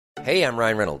Hey, I'm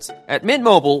Ryan Reynolds. At Mint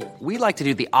Mobile, we like to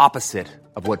do the opposite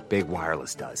of what Big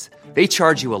Wireless does. They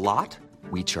charge you a lot,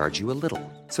 we charge you a little.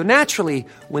 So naturally,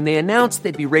 when they announced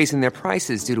they'd be raising their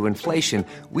prices due to inflation,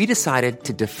 we decided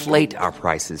to deflate our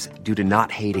prices due to not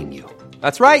hating you.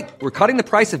 That's right. We're cutting the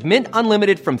price of Mint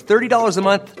Unlimited from $30 a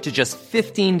month to just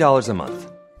 $15 a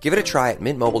month. Give it a try at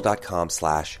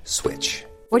mintmobile.com/switch.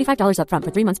 $45 up front for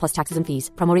 3 months plus taxes and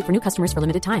fees. Promo rate for new customers for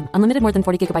limited time. Unlimited more than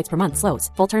 40 gigabytes per month. Slows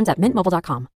full terms at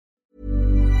mintmobile.com.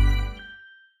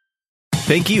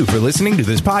 Thank you for listening to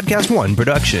this Podcast One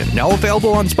production. Now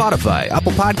available on Spotify,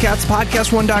 Apple Podcasts,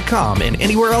 PodcastOne.com, and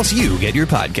anywhere else you get your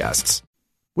podcasts.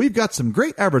 We've got some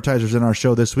great advertisers in our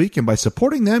show this week, and by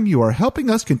supporting them, you are helping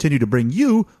us continue to bring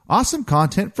you awesome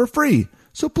content for free.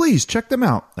 So please check them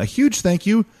out. A huge thank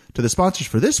you to the sponsors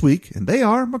for this week, and they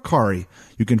are Mercari.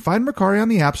 You can find Mercari on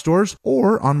the app stores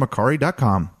or on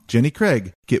Mercari.com. Jenny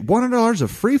Craig. Get $100 of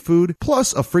free food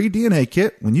plus a free DNA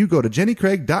kit when you go to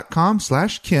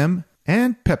jennycraig.com/Kim.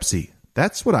 And Pepsi.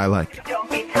 That's what I like. Don't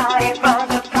be tired for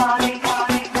the party.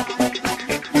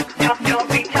 Don't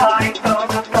be tired for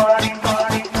the party.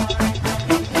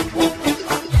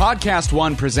 Podcast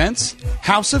One presents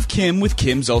House of Kim with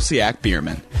Kim Zolciak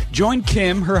Biermann. Join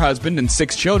Kim, her husband, and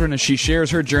 6 children as she shares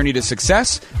her journey to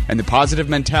success and the positive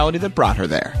mentality that brought her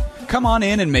there. Come on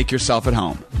in and make yourself at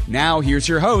home. Now, here's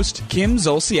your host, Kim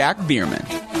Zolciak Biermann.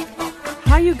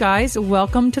 Hi, you guys.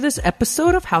 Welcome to this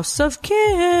episode of House of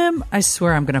Kim. I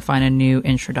swear I'm going to find a new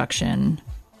introduction.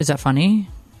 Is that funny?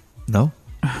 No.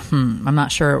 I'm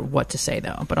not sure what to say,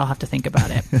 though, but I'll have to think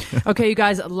about it. Okay, you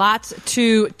guys, lots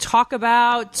to talk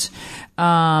about.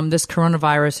 This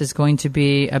coronavirus is going to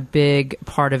be a big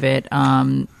part of it.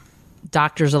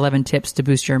 Doctor's 11 tips to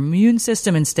boost your immune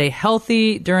system and stay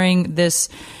healthy during this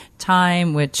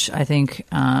time, which I think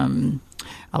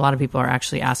a lot of people are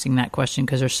actually asking that question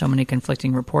because there's so many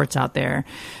conflicting reports out there.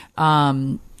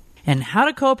 And how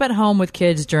to cope at home with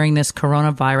kids during this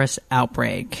coronavirus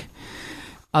outbreak,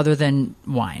 other than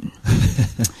wine.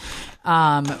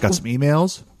 Got some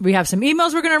emails? We have some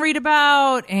emails we're going to read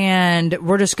about, and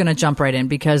we're just going to jump right in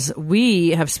because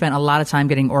we have spent a lot of time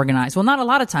getting organized. Well, not a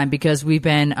lot of time because we've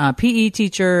been PE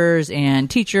teachers and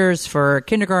teachers for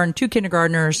kindergarten, 2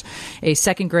 kindergartners, a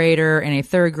 2nd grader, and a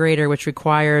 3rd grader, which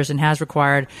requires and has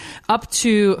required up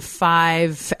to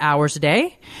 5 hours a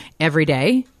day, every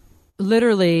day.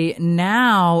 Literally,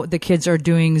 now the kids are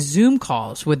doing Zoom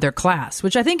calls with their class,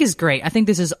 which I think is great. I think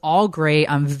this is all great.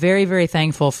 I'm very, very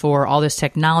thankful for all this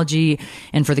technology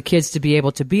and for the kids to be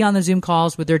able to be on the Zoom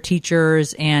calls with their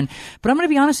teachers. But I'm going to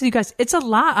be honest with you guys, it's a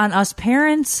lot on us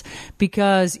parents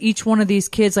because each one of these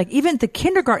kids, like even the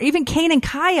kindergarten, even Kane and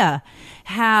Kaya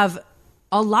have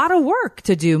a lot of work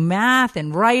to do, math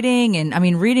and writing. And I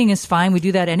mean, reading is fine. We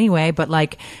do that anyway, but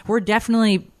like we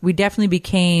definitely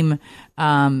became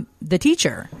the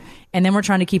teacher. And then we're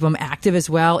trying to keep them active as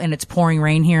well. And it's pouring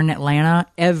rain here in Atlanta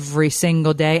every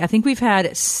single day. I think we've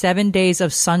had 7 days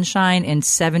of sunshine in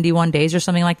 71 days or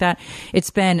something like that.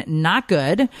 It's been not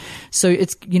good. So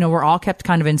it's, we're all kept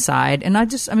kind of inside. And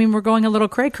we're going a little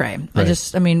cray-cray.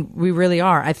 Right. We really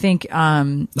are. I think,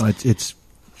 it's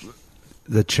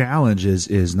the challenge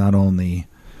is not only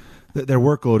their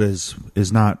workload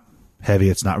is not heavy.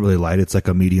 It's not really light. It's like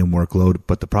a medium workload.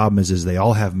 But the problem is they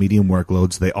all have medium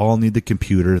workloads. They all need the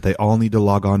computer. They all need to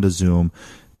log on to Zoom.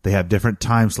 They have different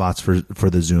time slots for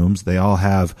the Zooms. They all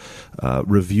have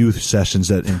review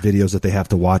sessions and videos that they have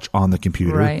to watch on the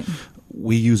computer. Right.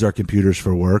 We use our computers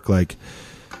for work. Let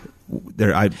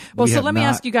me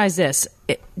ask you guys this.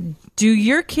 Do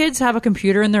your kids have a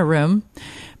computer in their room?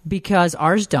 Because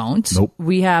ours don't. Nope.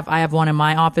 I have one in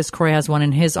my office. Corey has one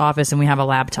in his office, and we have a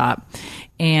laptop.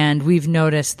 And we've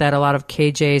noticed that a lot of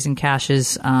KJ's and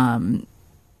Cash's,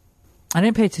 I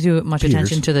didn't pay too much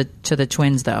attention to the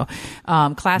twins though.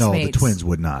 Classmates. No, the twins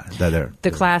would not.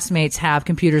 The classmates have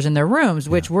computers in their rooms,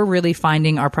 which we're really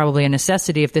finding are probably a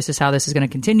necessity if this is how this is going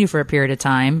to continue for a period of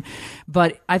time.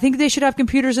 But I think they should have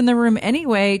computers in the room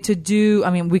anyway to do. I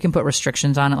mean, we can put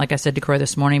restrictions on it, like I said to Corey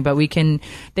this morning. But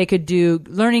they could do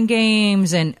learning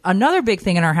games, and another big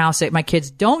thing in our house that my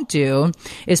kids don't do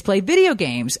is play video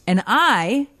games, and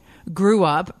I grew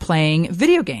up playing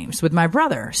video games with my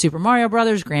brother. Super Mario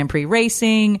Brothers, Grand Prix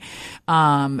Racing.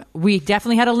 We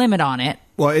definitely had a limit on it.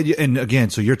 Well, and again,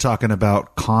 so you're talking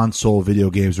about console video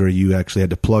games where you actually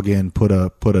had to plug in, put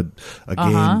a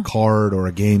game card or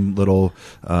a game little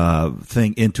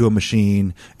thing into a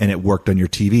machine, and it worked on your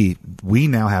TV. We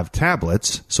now have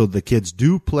tablets, so the kids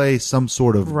do play some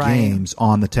sort of games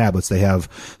on the tablets. They have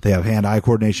hand-eye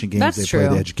coordination games. That's play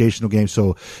the educational games.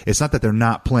 So it's not that they're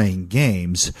not playing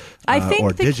games. I think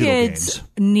or the digital kids games.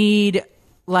 need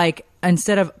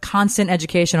instead of constant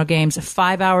educational games,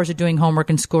 5 hours of doing homework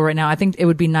in school right now. I think it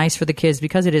would be nice for the kids,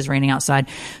 because it is raining outside,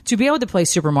 to be able to play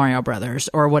Super Mario Brothers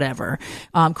or whatever.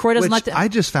 Corey doesn't Which let I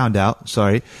just found out,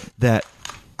 that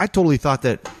I totally thought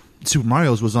that Super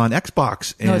Mario's was on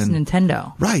Xbox. And, no, it's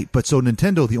Nintendo. Right, but so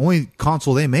Nintendo, the only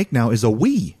console they make now is a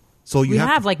Wii. So you We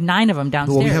have like 9 of them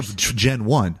downstairs. Well, we have Gen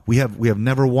 1. We have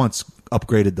never once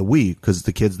upgraded the Wii, because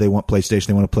the kids, they want PlayStation,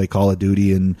 they want to play Call of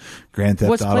Duty and Grand Theft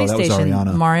What's Auto. That was PlayStation?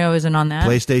 Ariana. Mario isn't on that?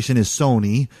 PlayStation is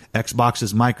Sony. Xbox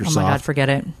is Microsoft. Oh my God, forget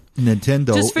it.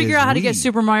 Nintendo Just figure is out how to Wii. get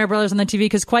Super Mario Brothers on the TV,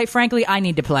 because quite frankly, I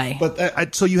need to play.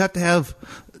 But so you have to have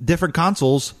different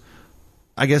consoles,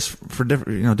 I guess, for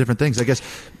different things. I guess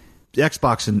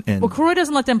Xbox and Well, Croy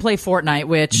doesn't let them play Fortnite,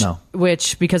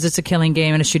 which because it's a killing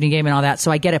game and a shooting game and all that.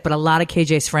 So I get it, but a lot of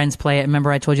KJ's friends play it. Remember,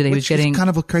 I told you that which is kind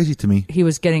of crazy to me. He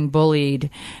was getting bullied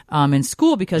in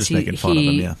school because Just making fun of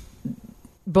him, yeah.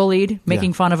 Bullied,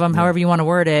 making fun of him, however you want to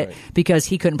word it, because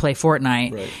he couldn't play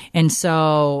Fortnite. Right. And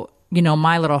so,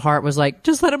 my little heart was like,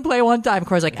 just let him play one time. Of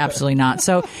course, like, absolutely not.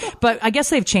 So, but I guess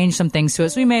they've changed some things to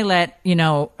it. So we may let,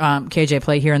 KJ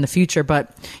play here in the future,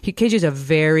 but KJ's a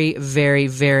very, very,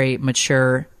 very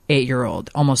mature 8-year-old,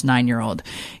 almost 9-year-old.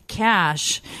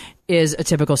 Cash is a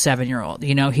typical 7-year-old.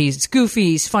 He's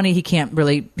goofy, he's funny, he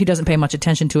doesn't pay much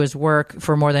attention to his work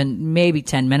for more than maybe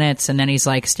 10 minutes. And then he's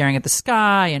like staring at the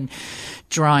sky and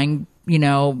drawing,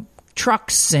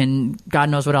 trucks and God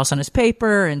knows what else on his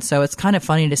paper. And so it's kind of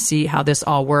funny to see how this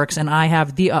all works. And I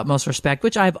have the utmost respect,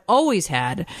 which I've always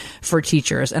had for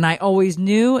teachers. And I always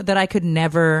knew that I could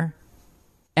never,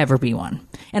 ever be one.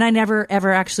 And I never,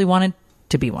 ever actually wanted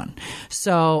to be one.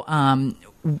 So,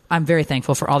 I'm very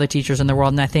thankful for all the teachers in the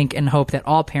world, and I think and hope that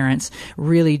all parents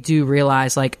really do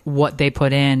realize like what they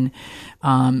put in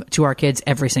to our kids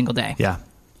every single day. Yeah.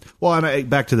 Well, and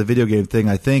back to the video game thing,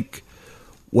 I think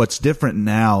what's different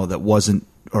now that wasn't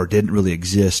or didn't really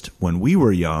exist when we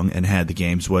were young and had the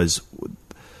games was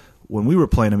when we were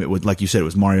playing them, it would, like you said, it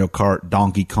was Mario Kart,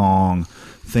 Donkey Kong,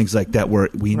 things like that, where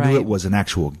we knew it was an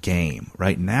actual game.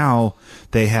 Right now,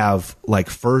 they have like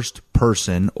first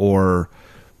person or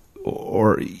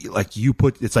like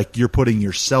it's like you're putting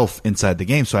yourself inside the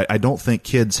game. So I don't think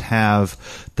kids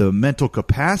have the mental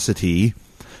capacity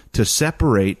to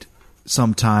separate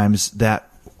sometimes that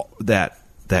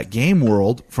game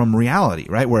world from reality,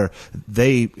 right? Where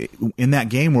in that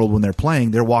game world, when they're playing,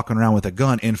 they're walking around with a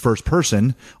gun in first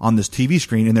person on this TV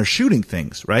screen and they're shooting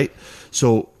things, right?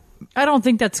 So I don't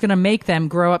think that's going to make them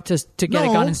grow up to get a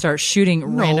gun and start shooting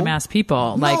random ass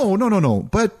people. No.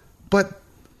 But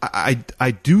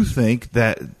I do think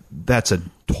that that's a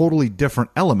totally different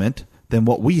element than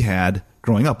what we had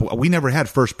growing up. We never had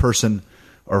first person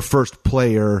or first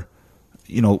player,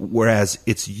 whereas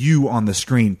it's you on the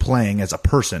screen playing as a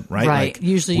person, right? Right. Like,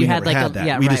 usually you had like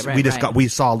that. We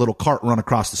saw a little cart run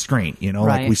across the screen,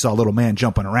 like we saw a little man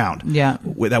jumping around. Yeah.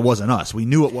 That wasn't us. We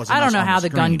knew it wasn't us. I don't know how the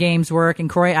gun games work. And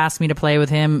Corey asked me to play with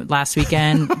him last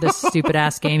weekend, this stupid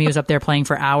ass game. He was up there playing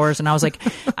for hours. And I was like,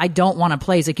 I don't want to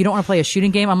play. He's like, you don't want to play a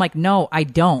shooting game? I'm like, no, I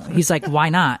don't. He's like, why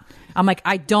not? I'm like,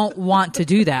 I don't want to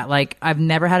do that. Like, I've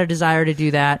never had a desire to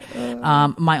do that.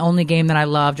 My only game that I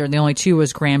loved, or the only two,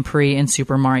 was Grand Prix and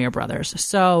Super Mario Brothers.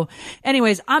 So,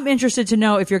 anyways, I'm interested to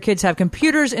know if your kids have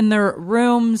computers in their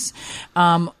rooms,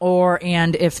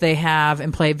 and if they have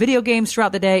and play video games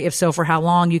throughout the day. If so, for how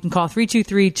long? You can call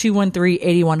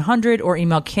 323-213-8100 or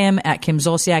email Kim at Kim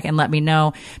Zolciak and let me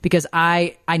know, because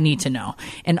I need to know.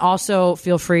 And also,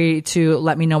 feel free to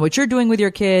let me know what you're doing with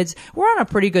your kids. We're on a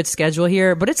pretty good schedule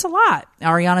here, but it's a lot.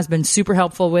 Ariana's been super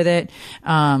helpful with it.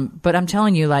 But I'm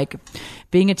telling you, like,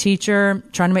 being a teacher,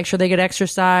 trying to make sure they get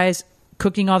exercise,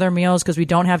 cooking all their meals, because we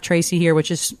don't have Tracy here,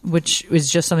 which is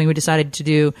just something we decided to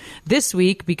do this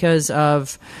week because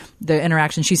of the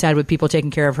interaction she's had with people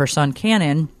taking care of her son,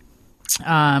 Cannon.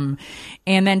 And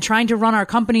then trying to run our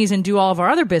companies and do all of our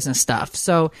other business stuff.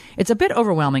 So it's a bit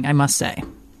overwhelming, I must say.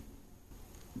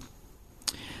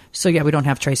 So, yeah, we don't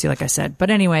have Tracy, like I said. But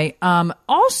anyway,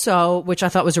 also, which I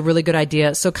thought was a really good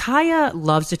idea. So Kaya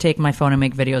loves to take my phone and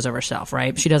make videos of herself,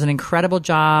 right? She does an incredible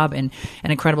job at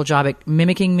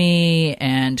mimicking me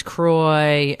and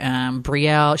Croy,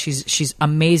 Brielle. She's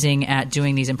amazing at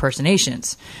doing these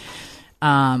impersonations.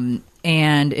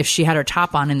 And if she had her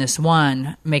top on in this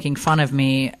one, making fun of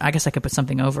me, I guess I could put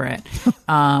something over it.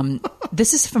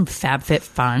 This is from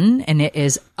FabFitFun, and it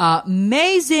is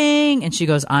amazing. And she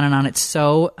goes on and on. It's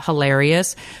so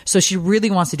hilarious. So she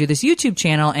really wants to do this YouTube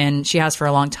channel, and she has for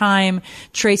a long time.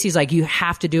 Tracy's like, you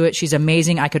have to do it. She's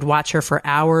amazing. I could watch her for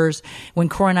hours. When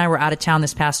Cora and I were out of town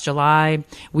this past July,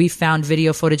 we found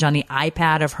video footage on the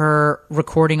iPad of her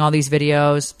recording all these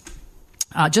videos.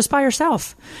 just by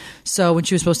herself. So when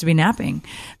she was supposed to be napping.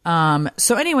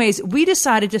 So anyways, we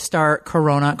decided to start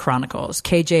Corona Chronicles.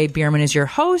 KJ Bierman is your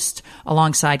host,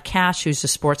 alongside Cash, who's the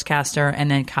sportscaster,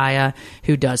 and then Kaya,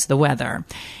 who does the weather.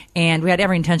 And we had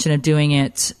every intention of doing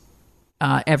it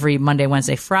every Monday,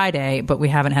 Wednesday, Friday, but we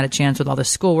haven't had a chance with all the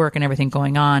schoolwork and everything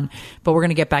going on. But we're going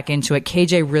to get back into it.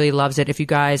 KJ really loves it. If you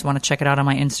guys want to check it out on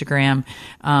my Instagram,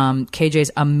 KJ's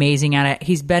amazing at it.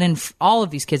 He's been in, all of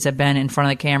these kids have been in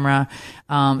front of the camera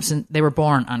since they were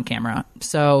born on camera.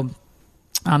 So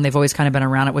they've always kind of been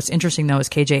around it. What's interesting, though, is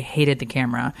KJ hated the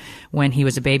camera. When he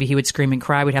was a baby, he would scream and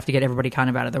cry. We'd have to get everybody kind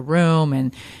of out of the room.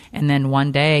 And then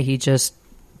one day he just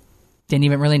didn't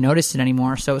even really notice it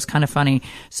anymore. So it was kind of funny.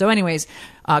 So anyways,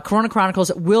 Corona Chronicles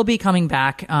will be coming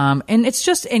back. And it's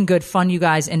just in good fun, you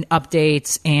guys, and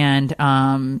updates and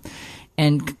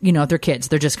you know, they're kids.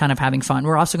 They're just kind of having fun.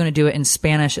 We're also going to do it in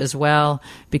Spanish as well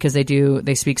because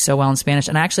they speak so well in Spanish.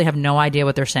 And I actually have no idea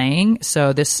what they're saying.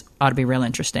 So this ought to be real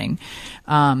interesting.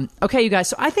 Okay, you guys.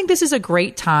 So I think this is a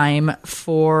great time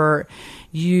for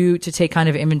you to take kind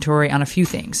of inventory on a few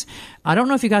things. I don't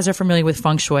know if you guys are familiar with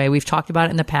feng shui. We've talked about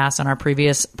it in the past on our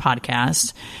previous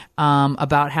podcast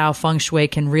about how feng shui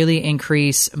can really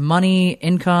increase money,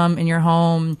 income in your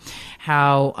home,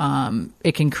 how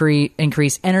it can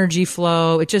increase energy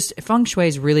flow. Feng shui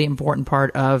is a really important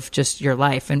part of just your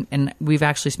life. And we've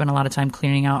actually spent a lot of time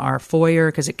cleaning out our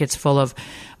foyer because it gets full of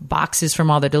boxes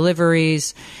from all the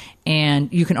deliveries.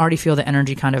 And you can already feel the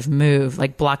energy kind of move,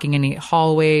 like blocking any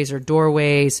hallways or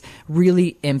doorways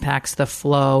really impacts the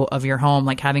flow of your home.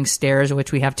 Like having stairs,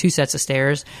 which we have 2 sets of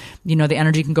stairs, you know, the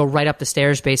energy can go right up the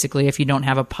stairs basically if you don't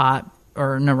have a pot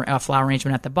or a flower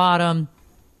arrangement at the bottom,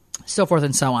 so forth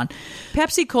and so on.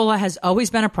 Pepsi Cola has always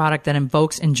been a product that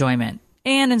invokes enjoyment.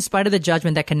 And in spite of the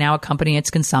judgment that can now accompany its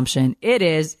consumption, it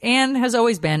is and has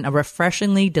always been a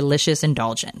refreshingly delicious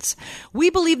indulgence.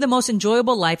 We believe the most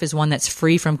enjoyable life is one that's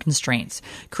free from constraints.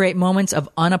 Create moments of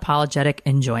unapologetic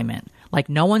enjoyment. Like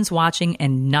no one's watching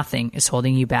and nothing is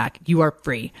holding you back. You are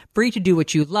free. Free to do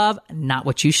what you love, not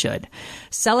what you should.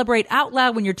 Celebrate out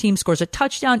loud when your team scores a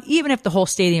touchdown, even if the whole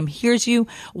stadium hears you.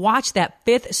 Watch that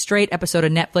 5th straight episode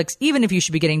of Netflix, even if you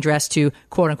should be getting dressed to,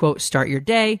 quote unquote, start your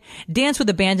day. Dance with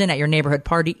abandon at your neighborhood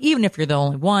party, even if you're the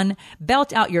only one.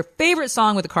 Belt out your favorite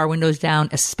song with the car windows down,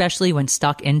 especially when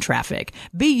stuck in traffic.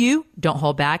 Be you, don't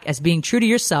hold back, as being true to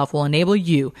yourself will enable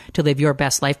you to live your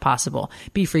best life possible.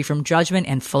 Be free from judgment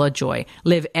and full of joy.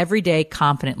 Live every day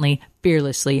confidently,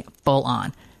 fearlessly, full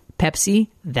on. Pepsi,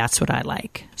 that's what I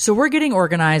like. So we're getting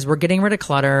organized. We're getting rid of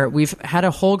clutter. We've had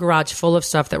a whole garage full of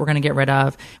stuff that we're going to get rid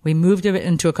of. We moved it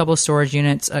into a couple of storage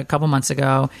units a couple months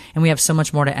ago, and we have so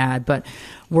much more to add. But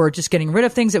we're just getting rid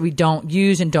of things that we don't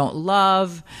use and don't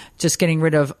love, just getting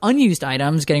rid of unused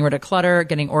items, getting rid of clutter,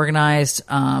 getting organized.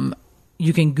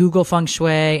 You can Google feng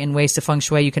shui and ways to feng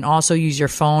shui. You can also use your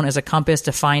phone as a compass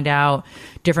to find out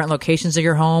different locations of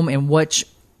your home and which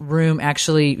room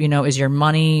actually, you know, is your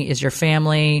money, is your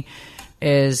family,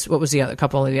 is what was the other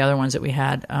couple of the other ones that we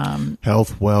had?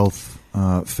 Health, wealth,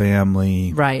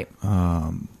 family, right?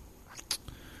 Kind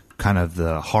of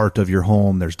the heart of your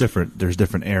home. There's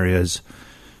different areas.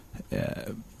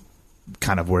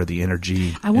 Kind of where the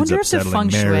energy. I wonder ends up if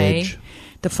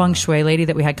the feng shui lady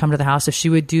that we had come to the house, if she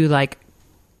would do like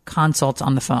consults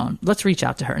on the phone. Let's reach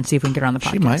out to her and see if we can get her on the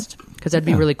podcast. She might. Because that'd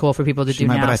be really cool for people to do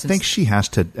now. But I think she has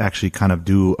to actually kind of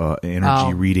do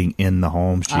energy reading in the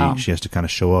home. She has to kind of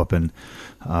show up and,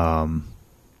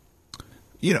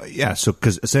 you know, yeah. So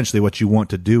because essentially what you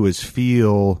want to do is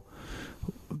feel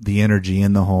the energy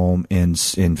in the home and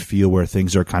feel where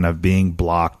things are kind of being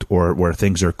blocked or where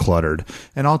things are cluttered.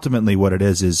 And ultimately what it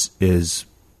is,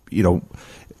 you know,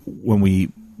 when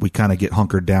we kind of get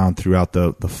hunkered down throughout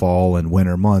the fall and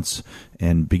winter months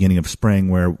and beginning of spring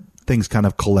where things kind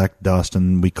of collect dust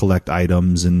and we collect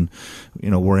items and,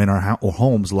 you know, we're in our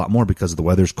homes a lot more because the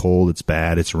weather's cold, it's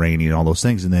bad, it's rainy and all those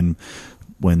things. And then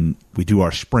when we do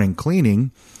our spring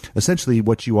cleaning, essentially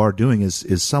what you are doing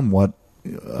is somewhat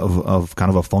of kind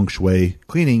of a feng shui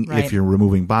cleaning, right, if you're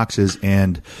removing boxes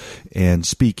and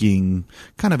speaking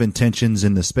kind of intentions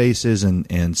in the spaces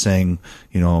and saying,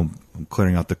 you know, I'm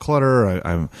clearing out the clutter.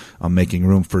 I'm making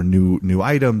room for new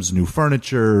items, new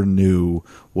furniture, new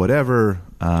whatever,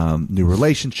 new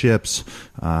relationships,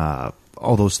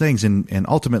 all those things. And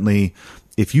ultimately,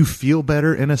 if you feel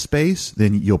better in a space,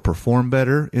 then you'll perform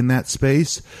better in that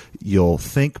space. You'll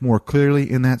think more clearly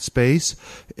in that space,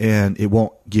 and it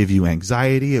won't give you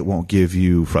anxiety. It won't give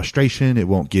you frustration. It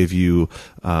won't give you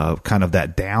kind of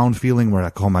that down feeling where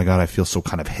like, oh my God, I feel so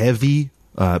kind of heavy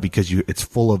because it's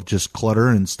full of just clutter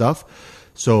and stuff.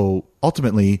 So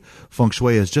ultimately, feng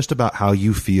shui is just about how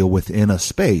you feel within a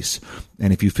space.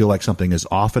 And if you feel like something is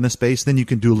off in a space, then you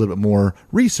can do a little bit more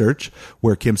research.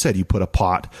 Where Kim said, you put a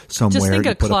pot somewhere. Just think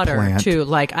you of put clutter a plant. too.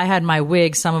 Like I had my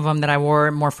wigs, some of them that I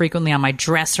wore more frequently on my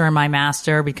dresser in my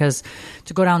master because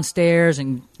to go downstairs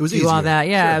and was do easier. all that.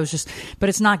 Yeah, Sure. it was just, but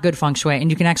it's not good feng shui, and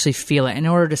you can actually feel it. In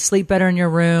order to sleep better in your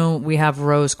room, we have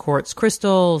rose quartz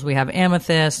crystals, we have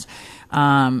amethyst.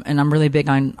 And I'm really big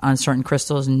on certain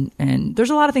crystals, and there's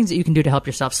a lot of things that you can do to help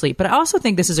yourself sleep. But I also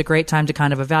think this is a great time to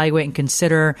kind of evaluate and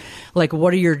consider, like,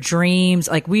 what are your dreams?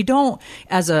 Like, we don't,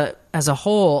 as a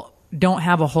whole, don't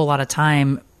have a whole lot of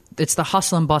time. It's the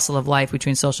hustle and bustle of life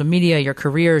between social media, your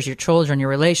careers, your children, your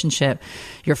relationship,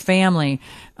 your family,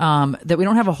 that we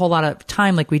don't have a whole lot of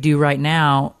time like we do right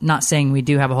now. Not saying we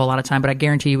do have a whole lot of time, but I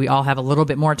guarantee you we all have a little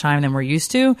bit more time than we're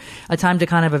used to. A time to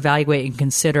kind of evaluate and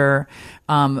consider,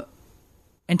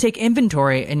 and take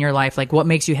inventory in your life, like what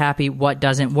makes you happy, what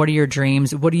doesn't, what are your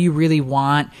dreams, what do you really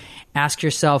want? Ask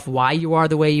yourself why you are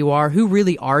the way you are. Who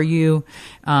really are you?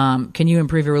 Can you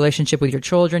improve your relationship with your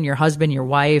children, your husband, your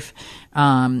wife?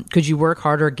 Could you work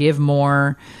harder, give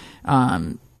more?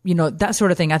 That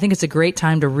sort of thing. I think it's a great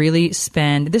time to really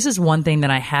spend. This is one thing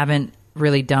that I haven't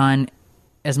really done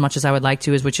as much as I would like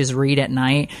to, which is read at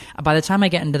night. By the time I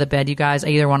get into the bed, you guys, I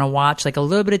either want to watch like a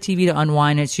little bit of TV to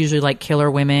unwind. It's usually like Killer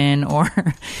Women or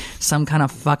some kind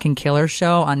of fucking killer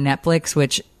show on Netflix,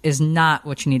 which is not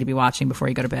what you need to be watching before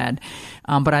you go to bed.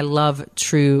 But I love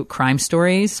true crime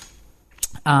stories.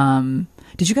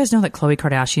 Did you guys know that Khloe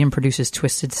Kardashian produces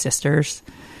Twisted Sisters?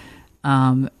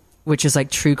 Which is like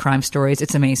true crime stories.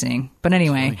 It's amazing. But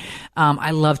anyway,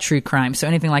 I love true crime. So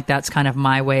anything like that's kind of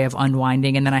my way of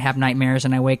unwinding. And then I have nightmares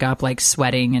and I wake up like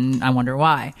sweating and I wonder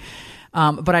why.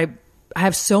 But I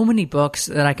have so many books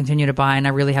that I continue to buy and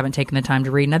I really haven't taken the time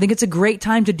to read. And I think it's a great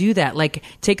time to do that. Like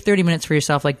take 30 minutes for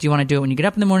yourself. Like, do you want to do it when you get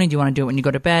up in the morning? Do you want to do it when you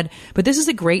go to bed? But this is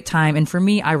a great time. And for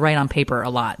me, I write on paper a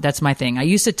lot. That's my thing. I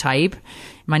used to type.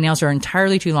 My nails are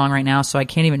entirely too long right now, so I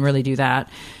can't even really do that.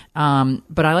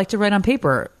 But I like to write on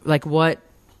paper, like what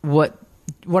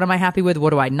am I happy with?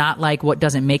 What do I not like? What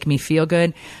doesn't make me feel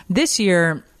good? This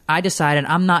year, I decided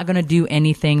I'm not going to do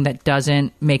anything that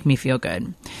doesn't make me feel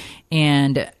good.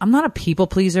 And I'm not a people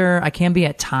pleaser. I can be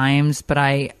at times, but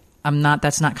I'm not,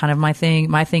 that's not kind of my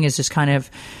thing. My thing is just kind of,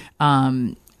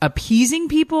 appeasing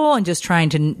people and just trying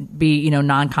to be,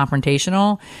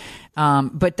 non-confrontational.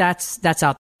 But that's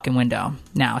out window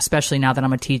now, especially now that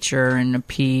I'm a teacher and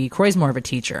Croy's more of a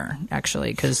teacher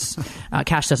actually because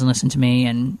Cash doesn't listen to me,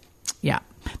 and yeah,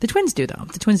 the twins do though.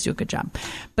 The twins do a good job.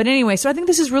 But anyway, so I think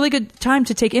this is really good time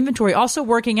to take inventory. Also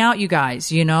working out, you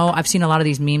guys, I've seen a lot of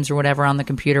these memes or whatever on the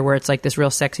computer where it's like this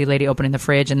real sexy lady opening the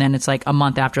fridge and then it's like a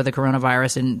month after the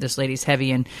coronavirus and this lady's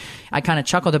heavy, and I kind of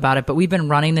chuckled about it. But we've been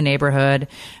running the neighborhood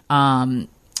and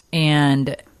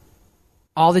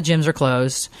all the gyms are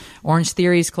closed. Orange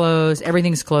Theory's closed.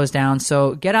 Everything's closed down.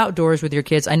 So get outdoors with your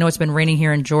kids. I know it's been raining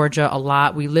here in Georgia a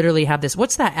lot. We literally have this.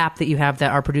 What's that app that you have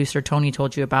that our producer Tony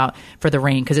told you about for the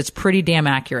rain? Because it's pretty damn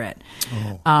accurate.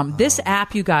 This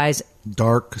app, you guys.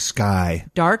 Dark Sky.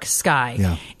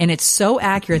 Yeah. And it's so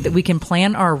accurate that we can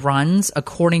plan our runs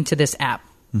according to this app.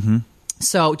 Mm-hmm.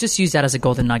 So just use that as a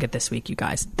golden nugget this week, you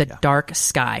guys. Dark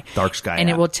Sky. Dark Sky. And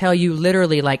app. it will tell you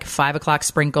literally like 5 o'clock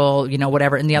sprinkle,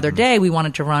 whatever. And the other day we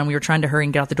wanted to run. We were trying to hurry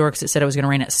and get out the door because it said it was going to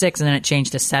rain at 6, and then it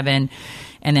changed to 7,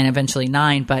 and then eventually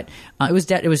 9. But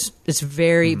it's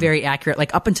very, very accurate.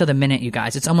 Like up until the minute, you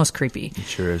guys. It's almost creepy. It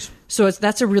sure is. So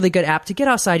that's a really good app to get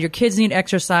outside. Your kids need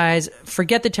exercise.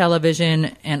 Forget the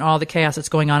television and all the chaos that's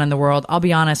going on in the world. I'll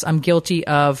be honest, I'm guilty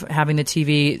of having the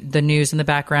TV, the news in the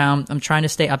background. I'm trying to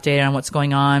stay updated on what's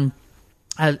going on.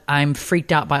 I'm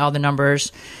freaked out by all the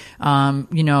numbers,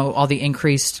 all the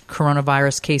increased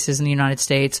coronavirus cases in the United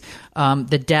States,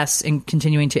 the deaths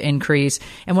continuing to increase.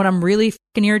 And what I'm really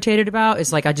fucking irritated about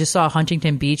is like I just saw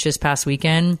Huntington Beach this past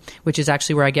weekend, which is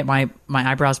actually where I get my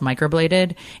eyebrows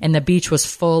microbladed, and the beach was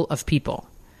full of people.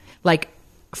 Like,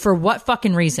 for what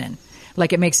fucking reason?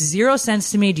 Like, it makes zero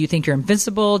sense to me. Do you think you're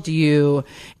invincible? Do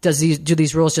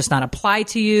these rules just not apply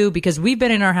to you? Because we've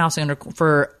been in our house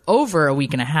for over a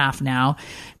week and a half now,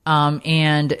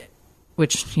 and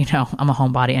which I'm a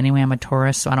homebody anyway. I'm a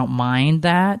Taurus, so I don't mind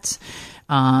that.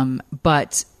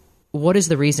 But what is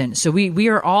the reason? So we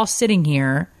are all sitting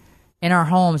here in our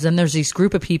homes, and there's this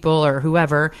group of people or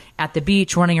whoever at the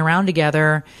beach running around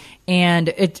together, and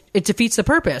it defeats the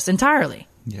purpose entirely.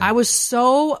 Yeah. I was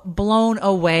so blown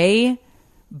away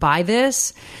by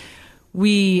this.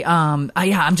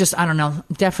 I don't know,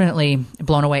 definitely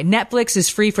blown away. Netflix is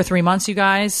free for 3 months, you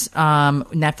guys.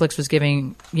 Netflix was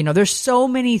giving, there's so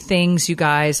many things, you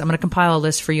guys. I'm going to compile a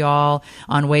list for y'all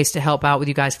on ways to help out with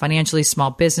you guys financially,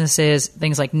 small businesses,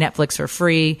 things like Netflix for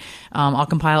free. I'll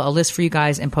compile a list for you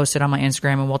guys and post it on my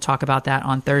Instagram, and we'll talk about that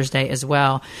on Thursday as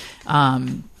well.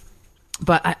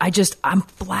 But I'm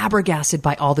flabbergasted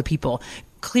by all the people.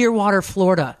 Clearwater,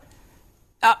 Florida.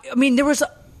 There was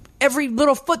every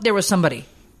little foot there was somebody.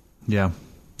 Yeah.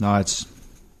 No, it's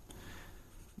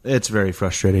very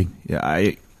frustrating.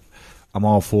 Yeah, I'm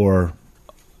all for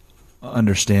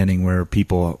understanding where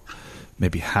people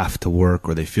maybe have to work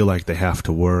or they feel like they have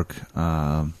to work.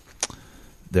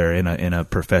 They're in a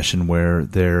profession where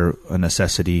they're a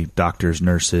necessity. Doctors,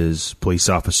 nurses, police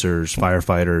officers,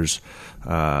 firefighters,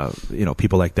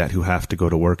 people like that who have to go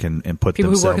to work and put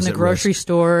people themselves who work in the grocery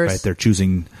stores. Right, they're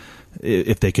choosing.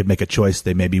 If they could make a choice,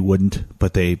 they maybe wouldn't,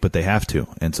 but they have to,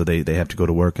 and so they have to go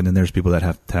to work. And then there's people that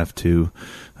have to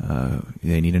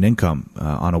they need an income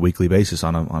on a weekly basis,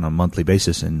 on a monthly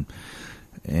basis,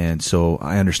 and so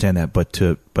I understand that. But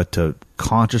to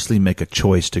consciously make a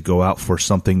choice to go out for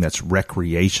something that's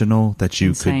recreational, that you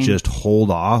Insane. could just hold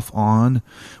off on,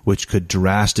 which could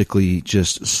drastically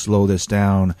just slow this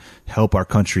down, help our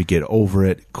country get over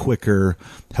it quicker,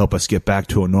 help us get back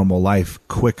to a normal life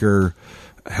quicker,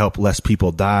 help less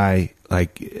people die.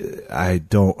 Like, I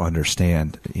don't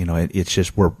understand. It's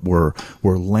just we're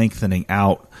lengthening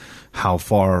out how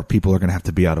far people are going to have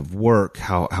to be out of work,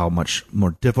 how much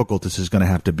more difficult this is going to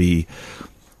have to be,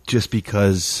 just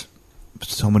because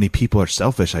so many people are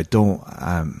selfish. It's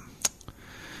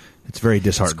very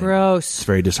disheartening. It's gross. It's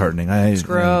very disheartening. It's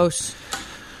gross.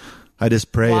 I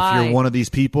just pray Why? if you're one of these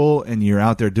people and you're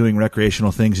out there doing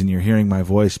recreational things and you're hearing my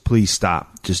voice, please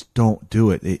stop. Just don't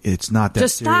do it. It's not that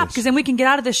Just serious. stop, because then we can get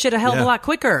out of this shit a hell of a lot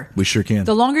quicker. We sure can.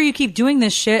 The longer you keep doing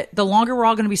this shit, the longer we're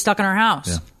all going to be stuck in our house.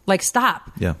 Yeah. Like,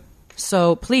 stop. Yeah.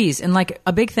 So please, and like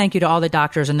a big thank you to all the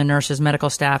doctors and the nurses, medical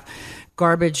staff,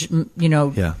 garbage,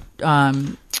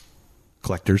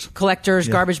 collectors,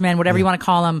 Yeah. garbage men, whatever you want to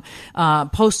call them,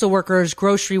 postal workers,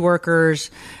 grocery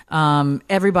workers,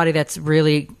 everybody that's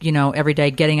really, every day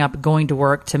getting up, going to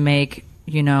work to make,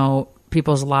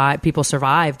 people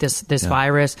survive this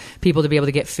virus, people to be able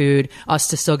to get food, us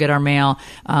to still get our mail.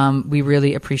 We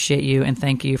really appreciate you and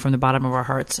thank you from the bottom of our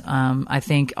hearts. I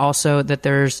think also that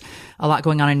there's a lot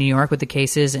going on in New York with the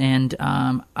cases, and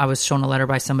I was shown a letter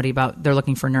by somebody about they're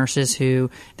looking for nurses who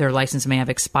their license may have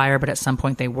expired, but at some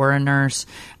point they were a nurse.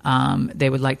 They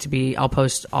would like to be. I'll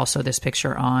post also this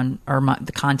picture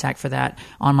the contact for that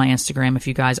on my Instagram. If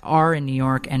you guys are in New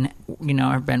York and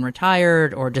have been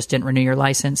retired or just didn't renew your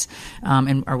license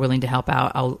and are willing to help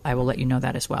out, I will let you know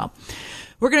that as well.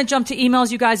 We're going to jump to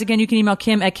emails, you guys. Again, you can email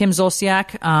Kim at Kim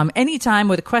Zolciak anytime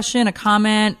with a question, a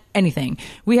comment, anything.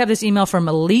 We have this email from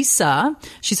Lisa.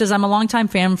 She says, I'm a longtime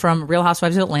fan from Real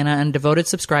Housewives of Atlanta and a devoted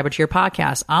subscriber to your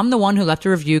podcast. I'm the one who left a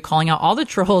review calling out all the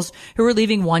trolls who were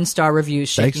leaving 1-star reviews,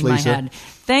 shaking Thanks, Lisa. my head.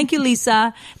 Thank you,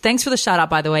 Lisa. Thanks for the shout out,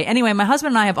 by the way. Anyway, my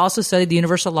husband and I have also studied the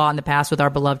universal law in the past with our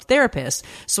beloved therapist,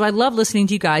 so I love listening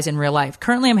to you guys in real life.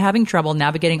 Currently, I'm having trouble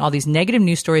navigating all these negative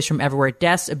news stories from everywhere: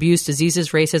 deaths, abuse, diseases,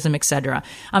 racism, etc.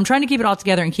 I'm trying to keep it all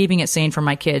together and keeping it sane for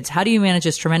my kids. How do you manage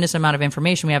this tremendous amount of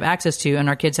information we have access to and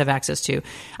our kids have access to?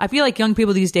 I feel like young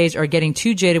people these days are getting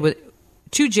too jaded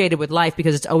with life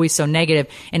because it's always so negative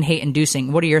and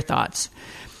hate-inducing. What are your thoughts?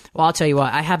 Well, I'll tell you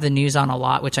what, I have the news on a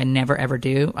lot, which I never, ever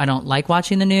do. I don't like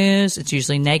watching the news. It's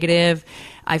usually negative.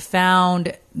 I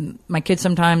found my kids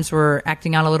sometimes were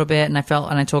acting out a little bit, and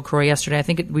I told Croy yesterday, I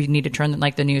think we need to turn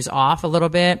the news off a little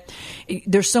bit.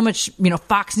 There's so much,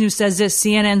 Fox News says this,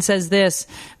 CNN says this,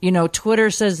 Twitter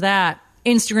says that,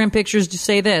 Instagram pictures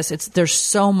say this. There's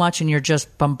so much, and you're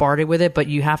just bombarded with it, but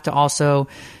you have to also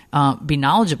be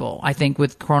knowledgeable, I think,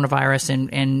 with coronavirus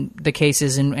and the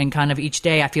cases and kind of each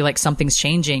day I feel like something's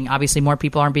changing. Obviously more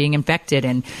people aren't being infected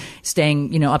and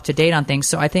staying, up to date on things.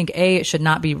 So I think it should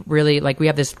not be really like we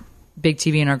have this big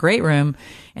TV in our great room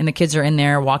and the kids are in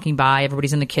there walking by,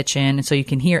 everybody's in the kitchen, and so you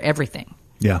can hear everything.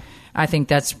 Yeah. I think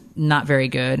that's not very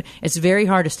good. It's very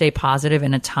hard to stay positive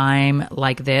in a time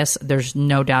like this. There's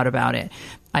no doubt about it.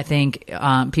 I think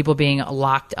people being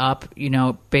locked up,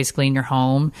 basically in your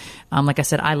home. Like I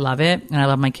said, I love it, and I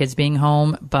love my kids being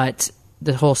home, but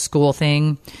the whole school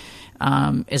thing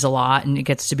is a lot, and it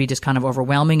gets to be just kind of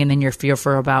overwhelming. And then you're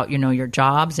fearful about, your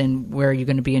jobs and where you're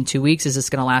going to be in 2 weeks. Is this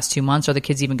going to last 2 months? Are the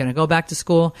kids even going to go back to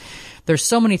school? There's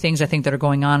so many things I think that are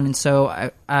going on. And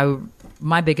so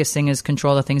my biggest thing is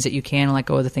control the things that you can and let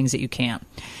go of the things that you can't.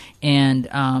 And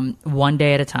one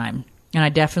day at a time. And I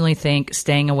definitely think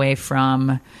staying away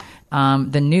from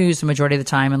the news the majority of the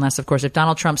time, unless, of course, if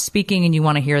Donald Trump's speaking and you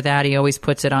want to hear that, he always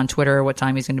puts it on Twitter what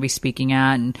time he's going to be speaking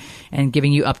at and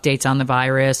giving you updates on the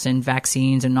virus and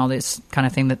vaccines and all this kind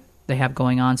of thing that they have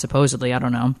going on, supposedly. I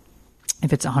don't know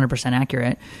if it's 100%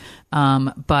 accurate.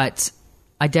 But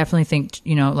I definitely think,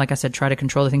 like I said, try to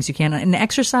control the things you can. And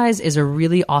exercise is a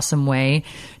really awesome way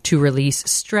to release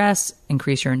stress,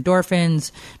 increase your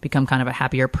endorphins, become kind of a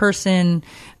happier person,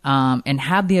 and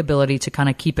have the ability to kind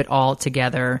of keep it all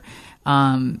together.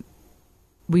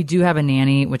 We do have a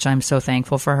nanny, which I'm so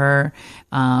thankful for her.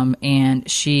 And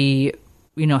she,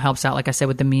 helps out, like I said,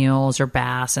 with the meals or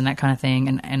baths and that kind of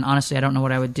thing. And honestly, I don't know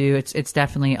what I would do. It's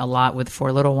definitely a lot with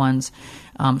 4 little ones.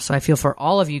 So I feel for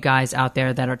all of you guys out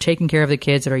there that are taking care of the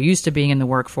kids, that are used to being in the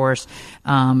workforce.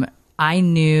 I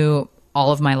knew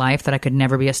all of my life that I could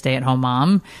never be a stay-at-home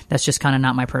mom. That's just kind of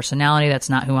not my personality. That's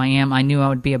not who I am. I knew I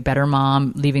would be a better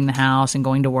mom leaving the house and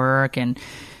going to work and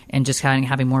just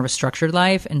having more of a structured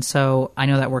life. And so I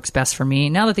know that works best for me.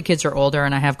 Now that the kids are older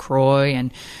and I have Croy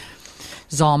and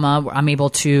Zalma, I'm able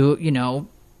to,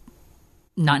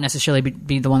 not necessarily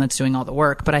be the one that's doing all the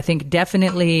work. But I think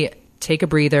definitely take a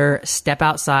breather, step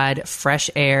outside, fresh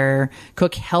air,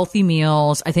 cook healthy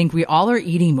meals. I think we all are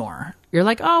eating more. You're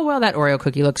like, oh, well, that Oreo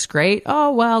cookie looks great.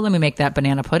 Oh, well, let me make that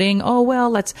banana pudding. Oh,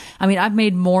 well, I've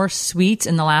made more sweets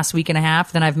in the last week and a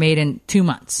half than I've made in 2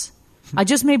 months. I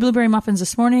just made blueberry muffins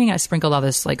this morning. I sprinkled all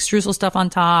this streusel stuff on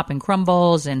top and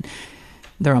crumbles, and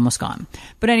they're almost gone.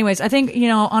 But anyways, I think,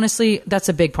 honestly, that's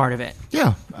a big part of it.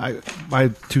 Yeah. My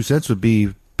 2 cents would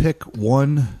be pick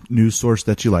one news source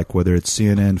that you like, whether it's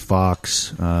CNN,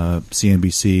 Fox,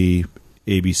 CNBC,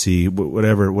 ABC,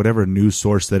 whatever news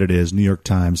source that it is, New York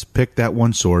Times. Pick that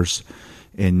one source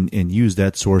and use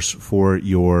that source for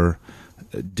your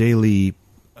daily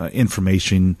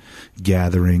information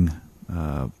gathering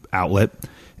outlet.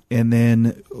 And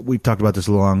then we've talked about this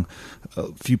a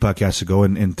few podcasts ago,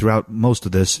 and throughout most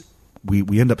of this,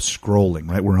 we end up scrolling,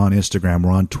 right? We're on Instagram,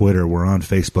 we're on Twitter, we're on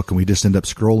Facebook, and we just end up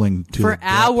scrolling for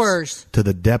hours to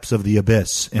the depths of the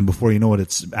abyss. And before you know it,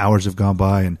 it's hours have gone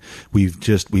by, and we've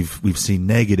seen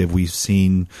negative, we've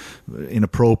seen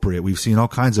inappropriate, we've seen all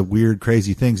kinds of weird,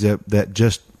 crazy things that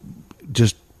just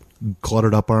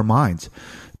cluttered up our minds.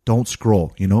 Don't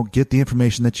scroll. Get the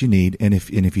information that you need, and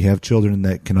if you have children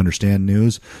that can understand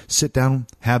news, sit down,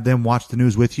 have them watch the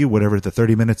news with you, whatever the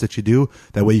 30 minutes that you do.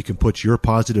 That way you can put your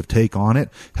positive take on it,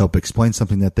 help explain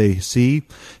something that they see,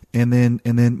 and then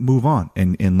move on.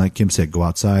 And like Kim said, go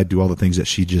outside, do all the things that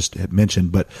she just had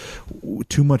mentioned. But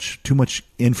too much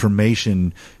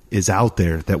information is out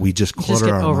there that we just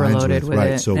clutter our minds with,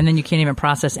 right? So, and then you can't even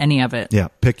process any of it. Yeah,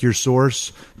 pick your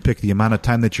source, pick the amount of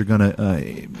time that you're going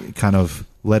to kind of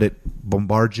let it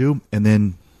bombard you, and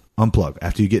then unplug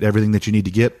after you get everything that you need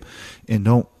to get, and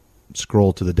don't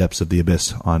scroll to the depths of the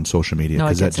abyss on social media. No,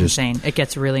 it gets insane. It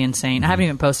gets really insane. Mm-hmm. I haven't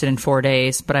even posted in 4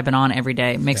 days, but I've been on every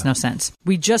day. It makes no sense.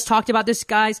 We just talked about this,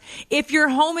 guys. If your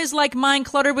home is like mine,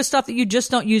 cluttered with stuff that you just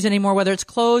don't use anymore, whether it's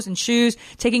clothes and shoes,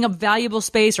 taking up valuable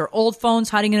space, or old phones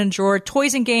hiding in a drawer,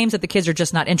 toys and games that the kids are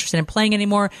just not interested in playing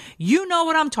anymore, you know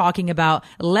what I'm talking about.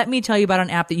 Let me tell you about an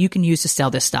app that you can use to sell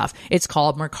this stuff. It's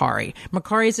called Mercari.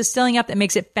 Mercari is a selling app that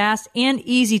makes it fast and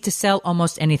easy to sell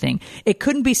almost anything. It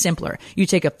couldn't be simpler. You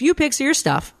take a few pics of your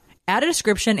stuff, add a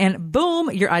description, and boom,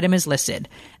 your item is listed.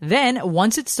 Then,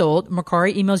 once it's sold,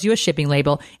 Mercari emails you a shipping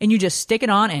label, and you just stick it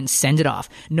on and send it off.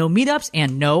 No meetups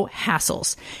and no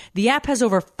hassles. The app has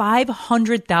over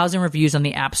 500,000 reviews on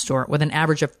the App Store with an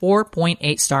average of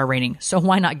 4.8 star rating, so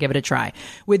why not give it a try?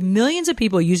 With millions of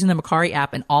people using the Mercari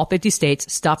app in all 50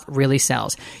 states, stuff really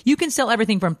sells. You can sell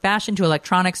everything from fashion to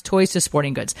electronics, toys to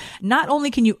sporting goods. Not only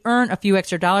can you earn a few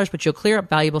extra dollars, but you'll clear up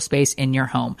valuable space in your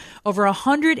home. Over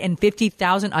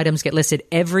 150,000 items get listed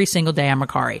every single day on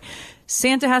Mercari.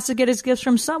 Santa has to get his gifts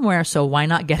from somewhere, so why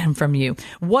not get them from you?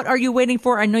 What are you waiting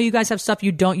for? I know you guys have stuff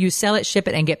you don't use. Sell it, ship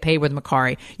it, and get paid with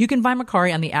Mercari. You can find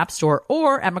Mercari on the App Store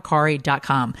or at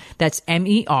Mercari.com. That's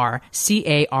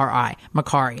Mercari.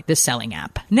 Mercari, the selling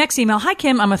app. Next email. Hi,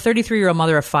 Kim. I'm a 33-year-old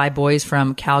mother of 5 boys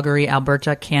from Calgary,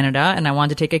 Alberta, Canada, and I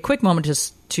wanted to take a quick moment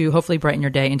to hopefully brighten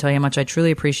your day and tell you how much I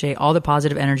truly appreciate all the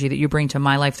positive energy that you bring to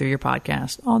my life through your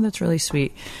podcast. Oh, that's really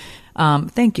sweet.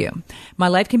 Thank you. My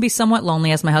life can be somewhat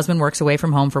lonely as my husband works away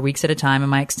from home for weeks at a time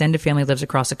and my extended family lives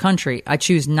across the country. I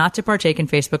choose not to partake in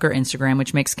Facebook or Instagram,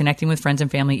 which makes connecting with friends and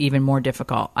family even more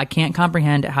difficult. I can't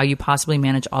comprehend how you possibly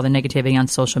manage all the negativity on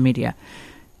social media.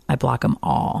 I block them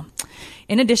all.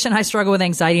 In addition, I struggle with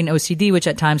anxiety and OCD, which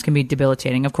at times can be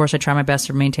debilitating. Of course, I try my best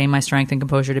to maintain my strength and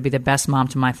composure to be the best mom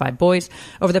to my 5 boys.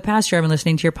 Over the past year, I've been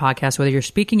listening to your podcast, whether you're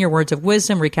speaking your words of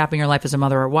wisdom, recapping your life as a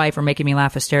mother or wife, or making me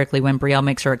laugh hysterically when Brielle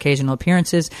makes her occasional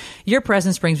appearances. Your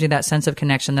presence brings me that sense of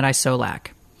connection that I so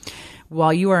lack.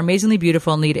 While you are amazingly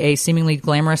beautiful and lead a seemingly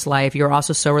glamorous life, you are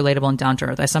also so relatable and down to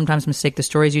earth. I sometimes mistake the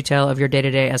stories you tell of your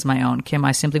day-to-day as my own. Kim,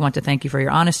 I simply want to thank you for your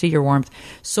honesty, your warmth,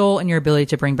 soul, and your ability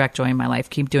to bring back joy in my life.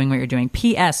 Keep doing what you're doing.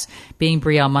 P.S. Being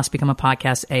Brielle must become a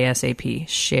podcast ASAP.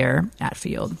 Share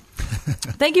Atfield.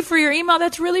 Thank you for your email.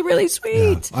 That's really, really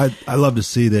sweet. Yeah, I love to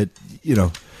see that,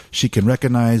 she can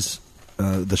recognize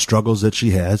the struggles that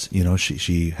she has.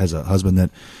 She has a husband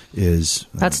that is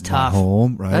that's not tough.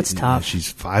 home, right? That's tough. She's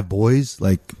 5 boys,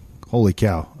 like holy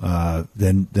cow.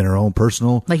 Then her own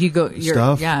personal like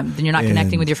stuff. Yeah, then you're not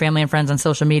connecting with your family and friends on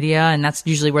social media, and that's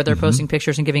usually where they're posting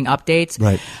pictures and giving updates.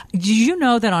 Right. Did you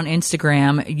know that on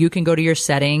Instagram you can go to your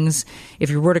settings if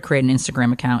you were to create an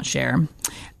Instagram account, share?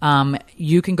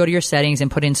 You can go to your settings and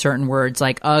put in certain words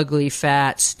like ugly,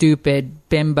 fat, stupid,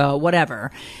 bimbo,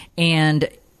 whatever, and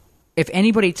if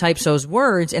anybody types those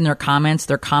words in their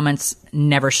comments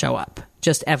never show up.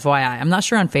 Just FYI. I'm not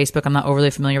sure on Facebook. I'm not overly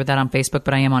familiar with that on Facebook,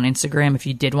 but I am on Instagram if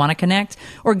you did want to connect.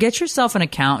 Or get yourself an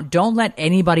account. Don't let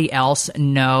anybody else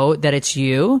know that it's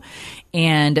you.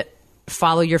 And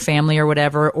follow your family or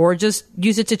whatever, or just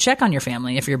use it to check on your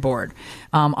family if you're bored.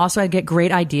 Also, I get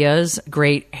great ideas,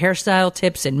 great hairstyle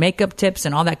tips and makeup tips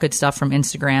and all that good stuff from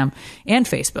Instagram and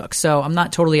Facebook. So I'm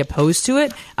not totally opposed to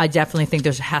it. I definitely think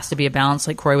there has to be a balance,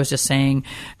 like Corey was just saying,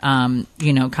 kind of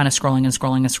scrolling and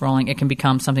scrolling and scrolling. It can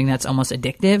become something that's almost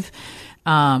addictive.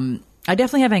 I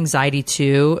definitely have anxiety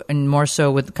too, and more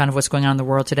so with kind of what's going on in the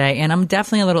world today. And I'm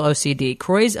definitely a little OCD.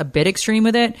 Corey's a bit extreme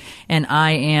with it, and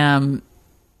I am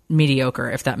mediocre,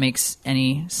 if that makes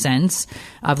any sense.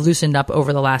 I've loosened up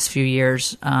over the last few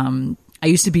years. I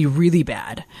used to be really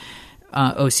bad,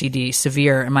 OCD,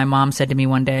 severe. And my mom said to me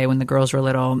one day when the girls were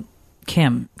little,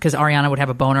 Kim, because Ariana would have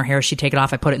a bow in her hair, she'd take it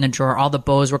off, I put it in the drawer. All the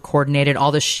bows were coordinated,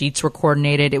 all the sheets were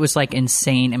coordinated. It was like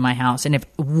insane in my house. And if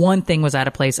one thing was out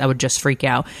of place, I would just freak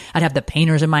out. I'd have the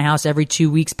painters in my house every 2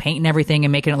 weeks painting everything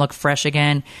and making it look fresh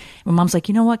again. My mom's like,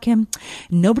 you know what, Kim?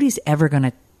 Nobody's ever going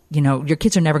to, your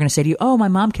kids are never going to say to you, oh, my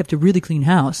mom kept a really clean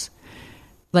house.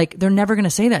 Like, they're never going to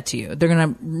say that to you. They're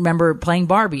going to remember playing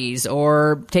Barbies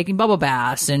or taking bubble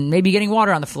baths and maybe getting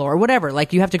water on the floor or whatever.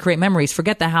 Like, you have to create memories.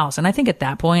 Forget the house. And I think at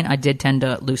that point, I did tend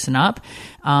to loosen up.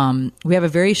 We have a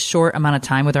very short amount of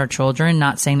time with our children.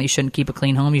 Not saying that you shouldn't keep a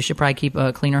clean home. You should probably keep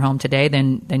a cleaner home today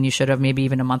than you should have maybe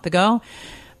even a month ago.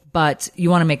 But you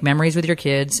want to make memories with your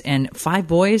kids. And 5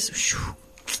 boys, whew.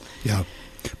 Yeah.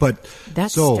 But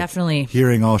that's so definitely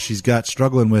hearing all she's got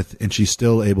struggling with, and she's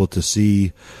still able to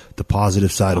see the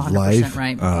positive side of life.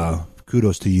 Right.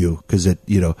 Kudos to you, because a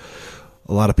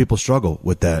lot of people struggle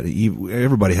with that.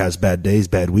 Everybody has bad days,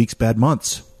 bad weeks, bad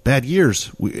months, bad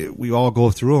years. We all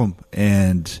go through them,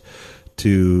 and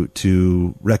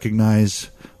to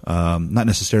recognize not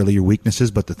necessarily your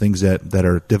weaknesses, but the things that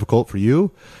are difficult for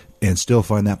you, and still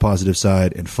find that positive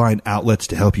side and find outlets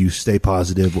to help you stay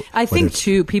positive. I think,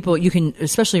 too, people, you can,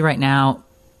 especially right now,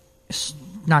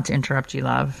 not to interrupt you,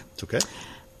 love. It's okay.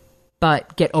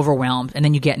 But get overwhelmed. And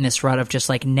then you get in this rut of just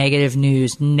like negative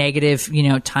news, negative,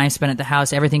 time spent at the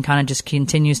house. Everything kind of just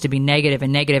continues to be negative.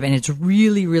 And it's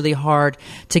really, really hard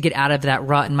to get out of that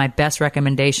rut. And my best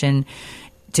recommendation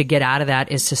to get out of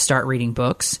that is to start reading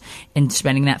books and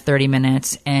spending that 30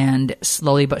 minutes and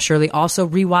slowly but surely also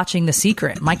rewatching The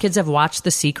Secret. My kids have watched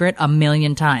The Secret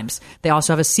 1,000,000 times. They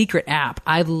also have a Secret app.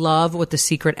 I love what The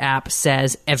Secret app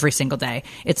says every single day.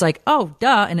 It's like, oh,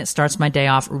 duh, and it starts my day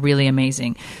off really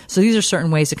amazing. So these are certain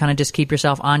ways to kind of just keep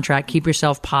yourself on track, keep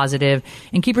yourself positive,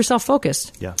 and keep yourself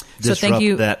focused. Yeah. So thank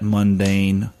you. That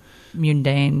mundane,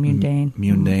 mundane,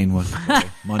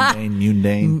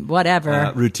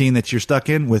 whatever routine that you're stuck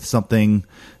in with something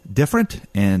different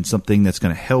and something that's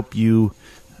going to help you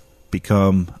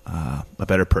become a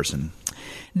better person.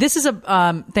 This is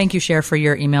a thank you, Cher, for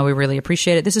your email. We really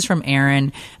appreciate it. This is from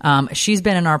Erin. She's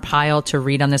been in our pile to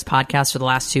read on this podcast for the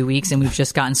last 2 weeks, and we've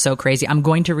just gotten so crazy. I'm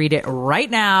going to read it right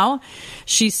now.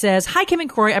 She says, hi, Kim and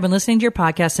Corey. I've been listening to your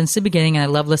podcast since the beginning, and I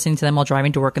love listening to them while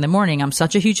driving to work in the morning. I'm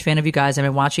such a huge fan of you guys. I've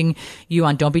been watching you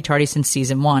on Don't Be Tardy since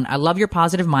season 1. I love your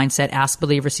positive mindset, ask,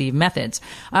 believe, receive methods.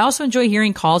 I also enjoy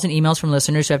hearing calls and emails from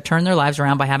listeners who have turned their lives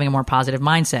around by having a more positive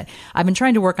mindset. I've been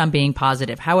trying to work on being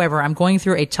positive. However, I'm going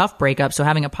through a tough breakup, so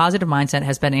having having a positive mindset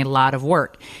has been a lot of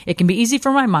work. It can be easy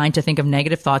for my mind to think of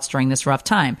negative thoughts during this rough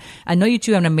time. I know you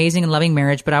two have an amazing and loving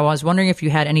marriage, but I was wondering if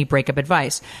you had any breakup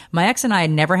advice. My ex and I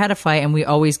had never had a fight, and we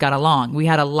always got along. We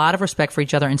had a lot of respect for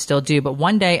each other and still do, but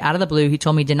one day, out of the blue, he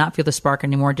told me he did not feel the spark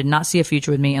anymore, did not see a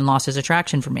future with me, and lost his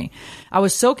attraction for me. I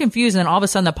was so confused, and then all of a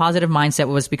sudden the positive mindset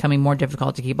was becoming more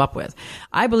difficult to keep up with.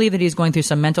 I believe that he's going through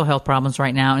some mental health problems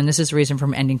right now, and this is the reason for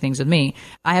him ending things with me.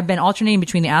 I have been alternating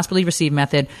between the ask, believe, receive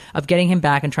method of getting him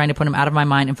back and trying to put him out of my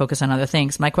mind and focus on other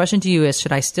things. My question to you is,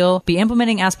 should I still be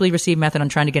implementing ask, believe, receive method on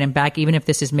trying to get him back, even if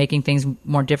this is making things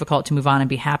more difficult to move on and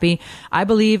be happy? I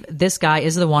believe this guy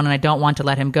is the one, and I don't want to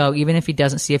let him go, even if he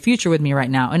doesn't see a future with me right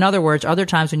now. In other words, other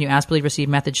times when you ask, believe, receive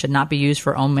method should not be used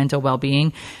for own mental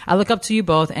well-being. I look up to you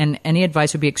both, and any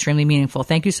advice would be extremely meaningful.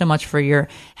 Thank you so much for your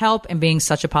help and being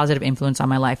such a positive influence on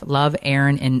my life. Love,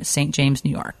 Aaron in St. James,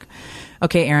 New York.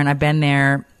 Okay, Aaron, I've been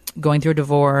there, going through a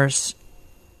divorce.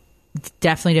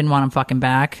 Definitely didn't want him fucking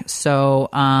back. So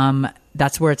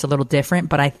that's where it's a little different.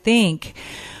 But I think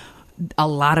a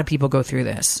lot of people go through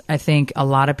this. I think a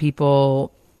lot of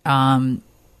people,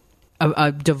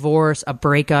 a divorce, a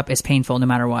breakup is painful no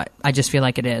matter what. I just feel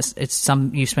like it is. It's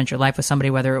you spent your life with somebody,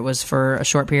 whether it was for a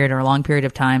short period or a long period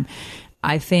of time.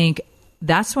 I think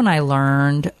that's when I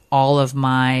learned all of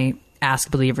my ask,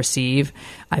 believe, receive.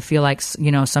 I feel like,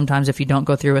 sometimes if you don't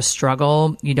go through a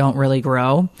struggle, you don't really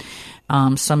grow.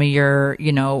 Some of your,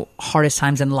 hardest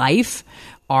times in life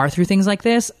are through things like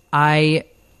this. I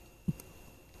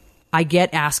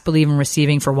get ask, believe, and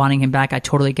receiving for wanting him back. I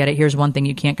totally get it. Here's one thing: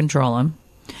 you can't control him.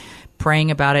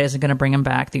 Praying about it isn't going to bring him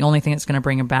back. The only thing that's going to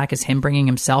bring him back is him bringing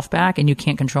himself back, and you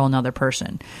can't control another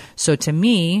person. So to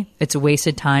me, it's a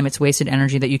wasted time. It's wasted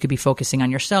energy that you could be focusing on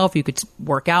yourself. You could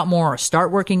work out more or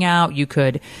start working out. You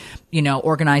could,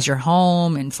 organize your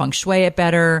home and feng shui it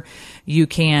better. You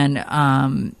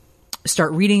can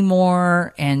start reading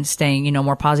more and staying,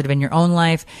 more positive in your own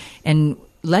life. And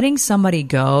letting somebody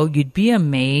go, you'd be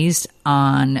amazed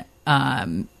on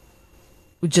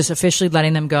just officially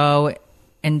letting them go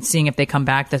and seeing if they come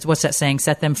back. What's that saying?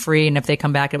 Set them free. And if they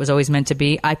come back, it was always meant to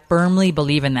be. I firmly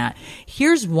believe in that.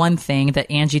 Here's one thing that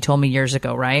Angie told me years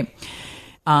ago, right?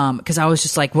 Because I was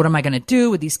just like, what am I going to do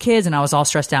with these kids? And I was all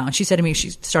stressed out. And she said to me, she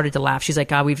started to laugh. She's like,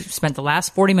 God, we've spent the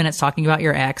last 40 minutes talking about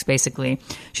your ex, basically.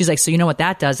 She's like, so you know what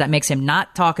that does? That makes him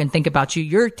not talk and think about you.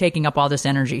 You're taking up all this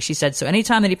energy. She said, so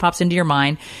anytime that he pops into your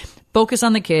mind, focus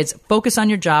on the kids, focus on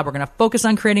your job. We're going to focus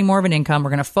on creating more of an income.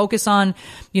 We're going to focus on,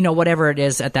 whatever it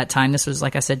is at that time. This was,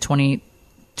 like I said,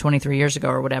 23 years ago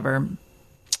or whatever.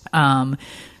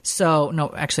 So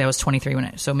no, actually I was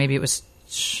 23 so maybe it was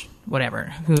whatever.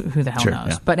 Who the hell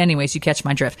knows? Yeah. But anyways, you catch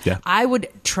my drift. Yeah. I would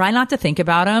try not to think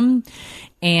about him.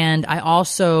 And I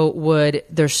also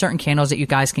there's certain candles that you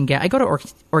guys can get. I go to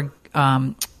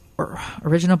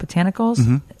Original Botanicals.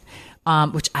 Mm-hmm.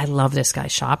 Which I love this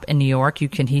guy's shop in New York.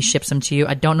 He ships them to you.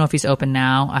 I don't know if he's open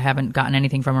now. I haven't gotten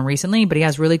anything from him recently, but he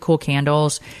has really cool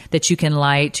candles that you can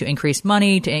light to increase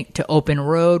money, to open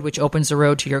road, which opens the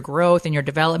road to your growth and your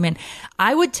development.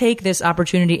 I would take this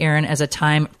opportunity, Aaron, as a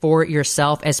time for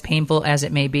yourself, as painful as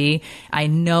it may be. I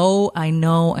know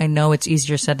it's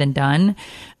easier said than done.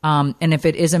 And if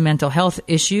it is a mental health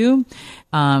issue,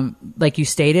 like you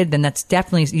stated, then that's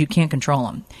definitely, you can't control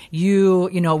them.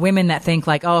 Women that think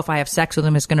like, oh, if I have sex with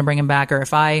him, it's going to bring him back. Or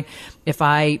if I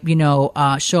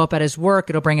show up at his work,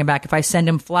 it'll bring him back. If I send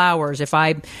him flowers, if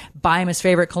I buy him his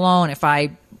favorite cologne, if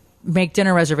I make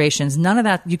dinner reservations, none of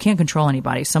that, you can't control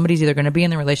anybody. Somebody's either going to be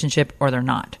in the relationship or they're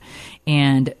not.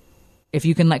 And if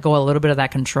you can let go a little bit of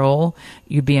that control,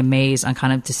 you'd be amazed on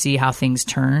kind of to see how things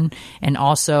turn, and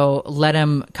also let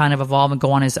him kind of evolve and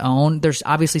go on his own. There's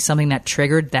obviously something that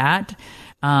triggered that.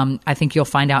 I think you'll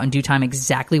find out in due time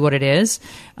exactly what it is.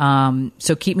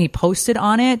 So keep me posted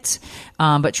on it.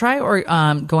 But try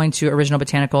going to Original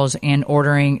Botanicals and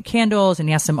ordering candles, and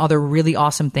he has some other really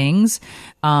awesome things.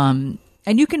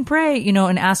 And you can pray,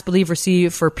 and ask, believe,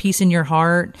 receive for peace in your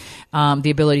heart, the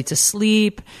ability to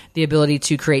sleep, the ability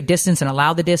to create distance and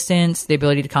allow the distance, the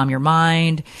ability to calm your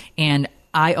mind. And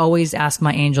I always ask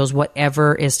my angels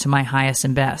whatever is to my highest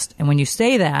and best. And when you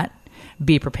say that,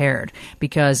 be prepared.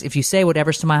 Because if you say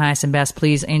whatever's to my highest and best,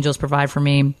 please, angels, provide for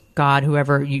me, God,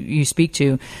 whoever you speak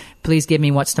to, please give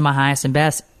me what's to my highest and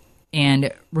best.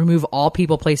 And remove all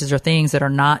people, places, or things that are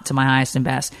not to my highest and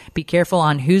best. Be careful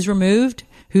on who's removed,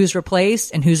 who's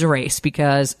replaced, and who's erased,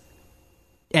 because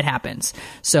it happens.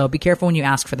 So be careful when you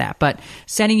ask for that. But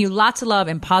sending you lots of love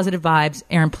and positive vibes.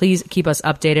 Aaron, please keep us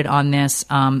updated on this.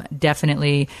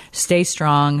 Definitely stay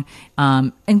strong,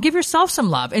 and give yourself some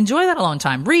love. Enjoy that alone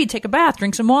time. Read, take a bath,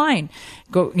 drink some wine.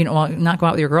 Go, not go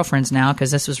out with your girlfriends now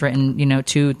because this was written,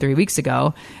 2-3 weeks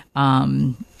ago.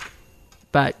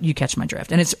 But you catch my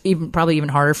drift. And it's probably even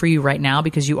harder for you right now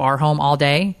because you are home all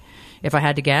day, if I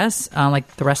had to guess,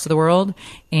 like the rest of the world.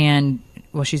 And,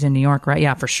 well, she's in New York, right?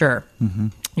 Yeah, for sure. Mm-hmm.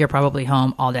 You're probably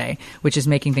home all day, which is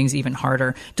making things even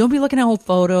harder. Don't be looking at old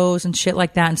photos and shit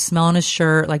like that and smelling his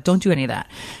shirt. Like, don't do any of that.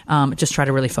 Just try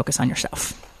to really focus on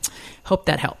yourself. Hope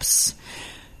that helps.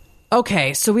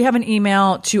 Okay, so we have an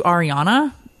email to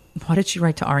Ariana. Why did she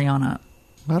write to Ariana?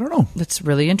 I don't know. That's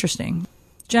really interesting.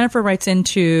 Jennifer writes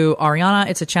into Ariana.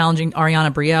 It's a challenging,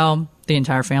 Ariana Brielle, the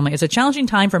entire family. It's a challenging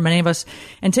time for many of us,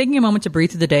 and taking a moment to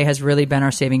breathe through the day has really been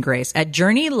our saving grace. At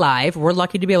Journey Live, we're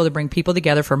lucky to be able to bring people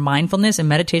together for mindfulness and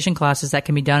meditation classes that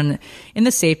can be done in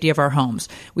the safety of our homes.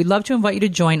 We'd love to invite you to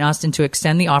join us and to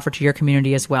extend the offer to your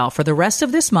community as well. For the rest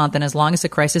of this month, and as long as the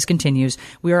crisis continues,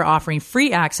 we are offering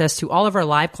free access to all of our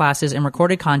live classes and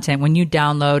recorded content when you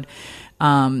download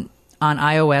on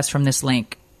iOS from this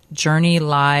link.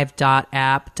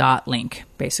 journeylive.app.link,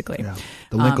 basically. Yeah.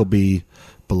 The link will be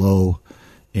below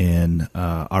in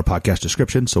our podcast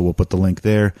description, so we'll put the link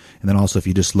there. And then also, if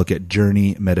you just look at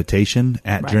Journey Meditation,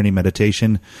 Journey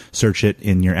Meditation, search it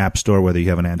in your app store, whether you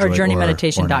have an Android or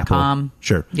journeymeditation.com.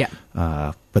 Sure. Yeah.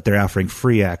 But they're offering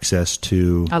free access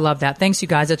to... I love that. Thanks, you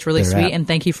guys. That's really sweet. app. And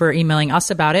thank you for emailing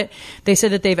us about it. They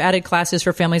said that they've added classes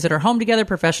for families that are home together,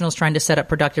 professionals trying to set up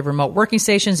productive remote working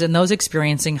stations, and those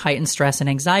experiencing heightened stress and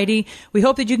anxiety. We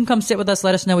hope that you can come sit with us.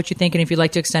 Let us know what you think. And if you'd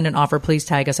like to extend an offer, please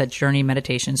tag us at Journey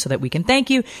Meditation so that we can thank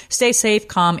you. Stay safe,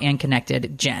 calm, and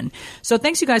connected, Jen. So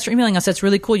thanks, you guys, for emailing us. That's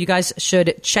really cool. You guys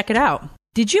should check it out.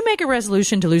 Did you make a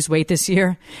resolution to lose weight this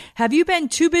year? Have you been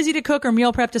too busy to cook or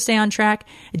meal prep to stay on track?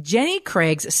 Jenny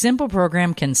Craig's simple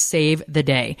program can save the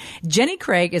day. Jenny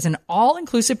Craig is an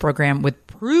all-inclusive program with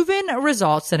proven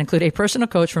results that include a personal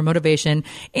coach for motivation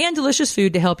and delicious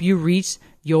food to help you reach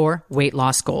your weight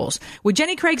loss goals. With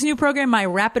Jenny Craig's new program, My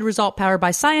Rapid Result Powered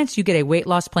by Science, you get a weight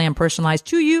loss plan personalized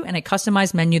to you and a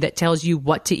customized menu that tells you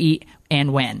what to eat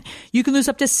and when. You can lose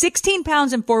up to 16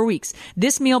 pounds in 4 weeks.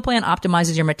 This meal plan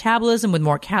optimizes your metabolism with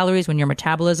more calories when your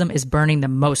metabolism is burning the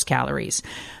most calories.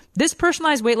 This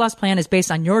personalized weight loss plan is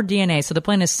based on your DNA, so the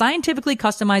plan is scientifically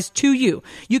customized to you.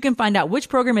 You can find out which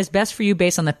program is best for you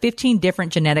based on the 15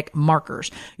 different genetic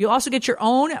markers. You'll also get your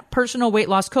own personal weight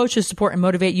loss coach to support and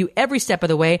motivate you every step of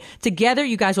the way. Together,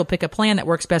 you guys will pick a plan that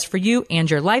works best for you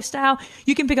and your lifestyle.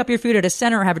 You can pick up your food at a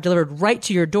center or have it delivered right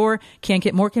to your door. Can't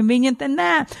get more convenient than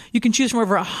that. You can choose from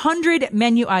over 100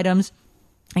 menu items,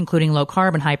 including low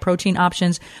carb and high protein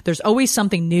options. There's always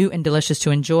something new and delicious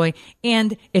to enjoy,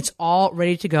 and it's all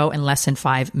ready to go in less than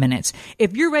 5 minutes.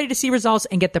 If you're ready to see results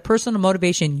and get the personal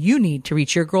motivation you need to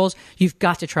reach your goals, you've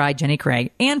got to try Jenny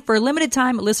Craig. And for a limited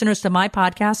time, listeners to my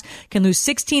podcast can lose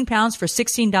 16 pounds for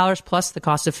 $16 plus the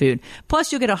cost of food.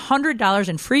 Plus, you'll get $100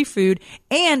 in free food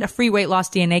and a free weight loss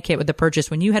DNA kit with the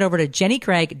purchase when you head over to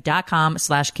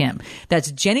jennycraig.com/Kim. That's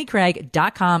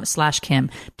jennycraig.com/Kim.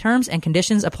 Terms and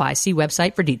conditions apply. See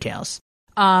website for details.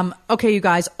 Okay, you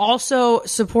guys, also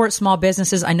support small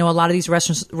businesses. I know a lot of these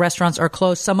restaurants are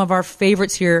closed. Some of our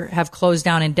favorites here have closed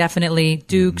down indefinitely.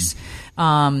 Duke's,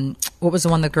 what was the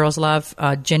one the girls love?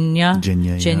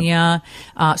 Ginya.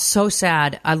 So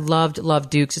sad. I loved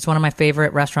Duke's. It's one of my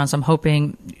favorite restaurants. I'm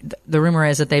hoping, the rumor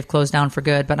is that they've closed down for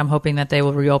good, but I'm hoping that they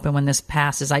will reopen when this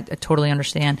passes. I totally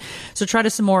understand. So try to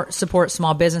support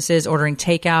small businesses, ordering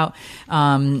takeout.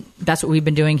 That's what we've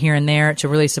been doing here and there to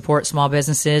really support small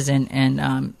businesses and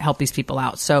help these people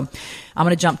out. So I'm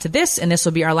going to jump to this, and this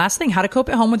will be our last thing: how to cope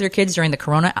at home with your kids during the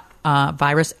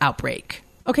coronavirus outbreak.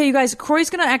 Okay, you guys, Croy's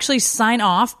going to actually sign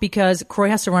off because Croy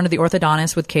has to run to the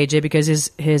orthodontist with KJ because his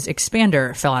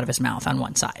expander fell out of his mouth on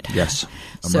one side. Yes.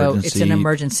 So it's an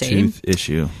emergency tooth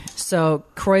issue. So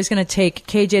Croy's going to take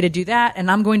KJ to do that, and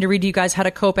I'm going to read to you guys how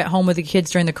to cope at home with the kids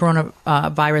during the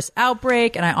coronavirus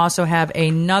outbreak. And I also have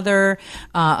another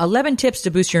 11 tips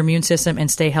to boost your immune system and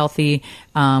stay healthy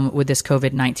with this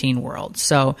COVID-19 world.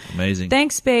 So amazing.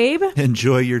 Thanks, babe.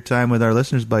 Enjoy your time with our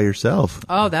listeners by yourself.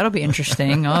 Oh, that'll be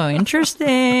interesting.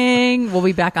 Interesting. We'll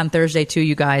be back on Thursday too,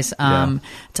 you guys, to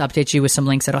update you with some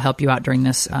links that'll help you out during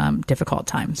this difficult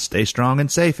time. Stay strong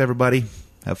and safe, everybody.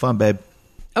 Have fun, babe.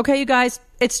 Okay, you guys,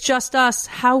 it's just us.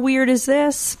 How weird is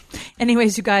this?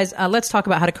 Anyways, you guys, let's talk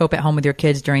about how to cope at home with your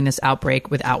kids during this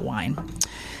outbreak without wine.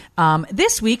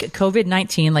 This week,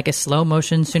 COVID-19, like a slow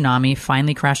motion tsunami,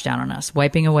 finally crashed down on us,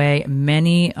 wiping away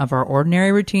many of our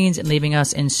ordinary routines and leaving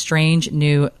us in strange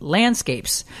new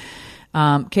landscapes.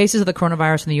 Cases of the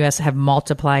coronavirus in the U.S. have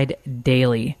multiplied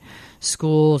daily.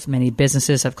 Schools, many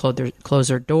businesses have closed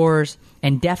their doors,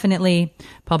 and definitely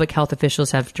public health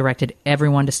officials have directed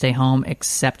everyone to stay home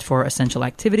except for essential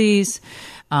activities.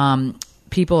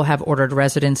 People have ordered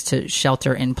residents to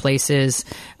shelter in places.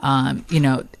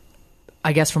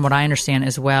 I guess from what I understand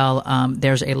as well,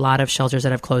 there's a lot of shelters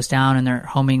that have closed down, and they're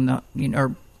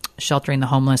or sheltering the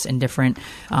homeless in different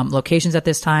locations at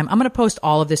this time. I'm going to post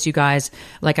all of this, you guys,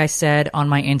 like I said, on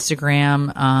my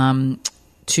Instagram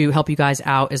to help you guys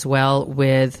out as well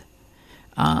with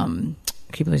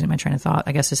I keep losing my train of thought.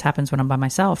 I guess this happens when I'm by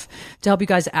myself. To help you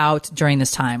guys out during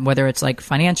this time, whether it's like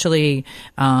financially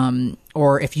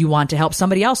or if you want to help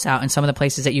somebody else out, and some of the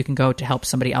places that you can go to help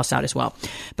somebody else out as well.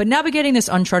 But navigating this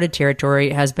uncharted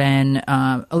territory has been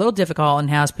a little difficult and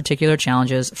has particular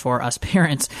challenges for us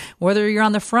parents. Whether you're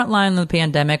on the front line of the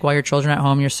pandemic while your children are at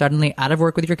home, you're suddenly out of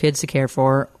work with your kids to care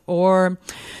for, or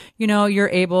you're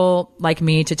able, like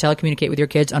me, to telecommunicate with your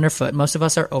kids underfoot. Most of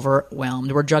us are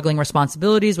overwhelmed. We're juggling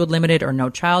responsibilities with limited or no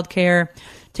childcare,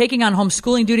 taking on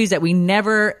homeschooling duties that we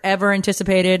never, ever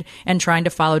anticipated, and trying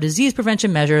to follow disease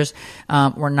prevention measures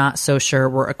we're not so sure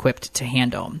we're equipped to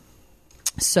handle.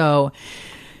 So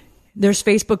there's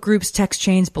Facebook groups, text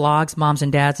chains, blogs, moms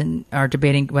and dads are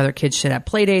debating whether kids should have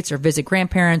play dates or visit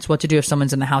grandparents, what to do if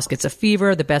someone's in the house gets a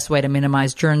fever, the best way to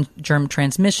minimize germ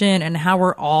transmission, and how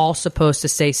we're all supposed to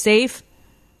stay safe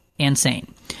and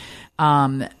sane.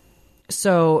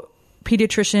 So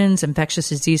pediatricians, infectious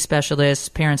disease specialists,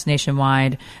 parents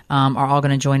nationwide are all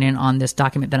going to join in on this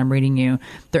document that I'm reading you.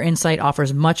 Their insight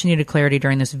offers much needed clarity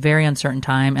during this very uncertain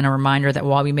time, and a reminder that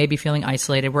while we may be feeling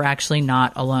isolated, we're actually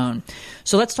not alone.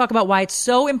 So let's talk about why it's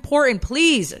so important,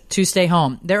 please, to stay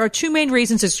home. There are two main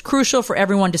reasons it's crucial for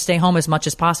everyone to stay home as much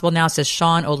as possible now, says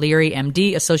Sean O'Leary,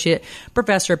 MD, Associate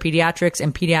Professor of Pediatrics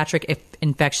and Pediatric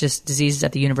Infectious Diseases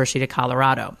at the University of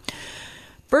Colorado.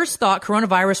 First thought,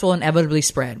 coronavirus will inevitably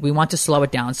spread. We want to slow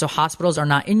it down so hospitals are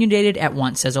not inundated at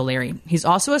once, says O'Leary. He's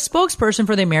also a spokesperson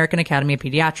for the American Academy of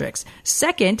Pediatrics.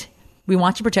 Second, we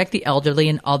want to protect the elderly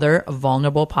and other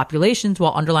vulnerable populations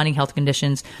while underlying health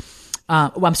conditions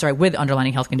with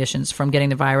underlying health conditions from getting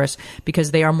the virus,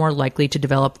 because they are more likely to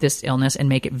develop this illness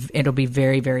and it'll be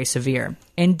very, very severe.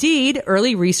 Indeed,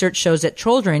 early research shows that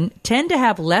children tend to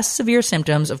have less severe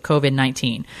symptoms of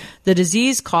COVID-19, the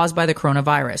disease caused by the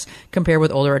coronavirus, compared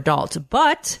with older adults.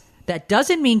 But that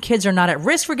doesn't mean kids are not at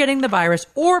risk for getting the virus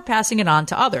or passing it on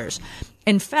to others.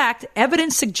 In fact,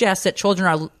 evidence suggests that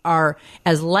children are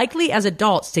as likely as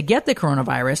adults to get the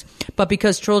coronavirus, but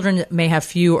because children may have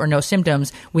few or no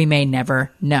symptoms, we may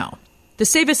never know. The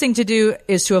safest thing to do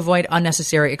is to avoid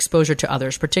unnecessary exposure to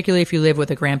others, particularly if you live with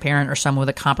a grandparent or someone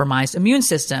with a compromised immune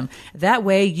system. That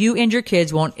way, you and your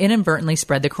kids won't inadvertently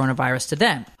spread the coronavirus to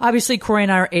them. Obviously, Corey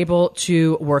and I are able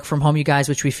to work from home, you guys,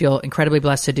 which we feel incredibly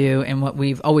blessed to do, and what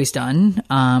we've always done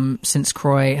since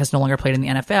Croy has no longer played in the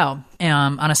NFL.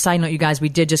 On a side note, you guys, we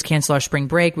did just cancel our spring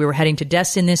break. We were heading to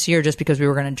Destin this year just because we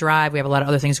were going to drive. We have a lot of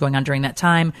other things going on during that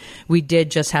time. We did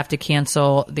just have to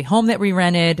cancel the home that we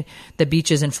rented. The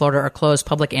beaches in Florida are closed,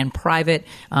 public and private.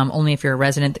 Only if you're a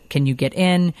resident can you get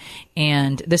in.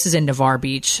 And this is in Navarre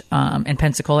Beach in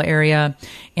Pensacola area.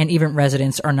 And even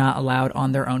residents are not allowed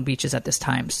on their own beaches at this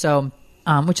time. So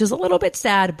which is a little bit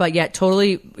sad, but yet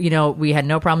totally, we had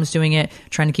no problems doing it,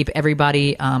 trying to keep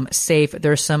everybody safe.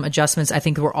 There's some adjustments I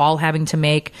think we're all having to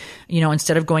make,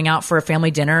 instead of going out for a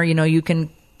family dinner, you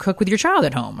can cook with your child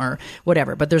at home or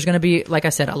whatever. But there's going to be, like I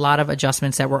said, a lot of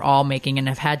adjustments that we're all making and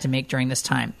have had to make during this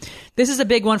time. This is a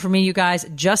big one for me, you guys.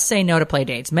 Just say no to play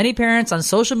dates. Many parents on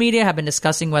social media have been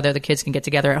discussing whether the kids can get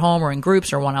together at home or in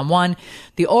groups or one-on-one.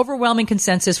 The overwhelming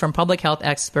consensus from public health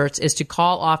experts is to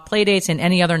call off play dates and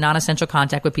any other non-essential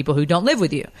contact with people who don't live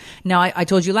with you. Now, I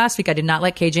told you last week I did not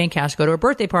let KJ and Cash go to a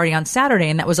birthday party on Saturday,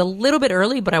 and that was a little bit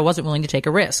early, but I wasn't willing to take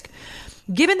a risk.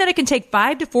 Given that it can take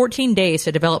 5 to 14 days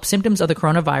to develop symptoms of the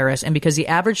coronavirus, and because the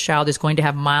average child is going to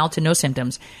have mild to no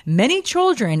symptoms, many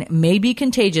children may be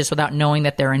contagious without knowing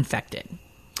that they're infected.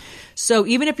 So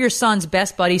even if your son's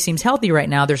best buddy seems healthy right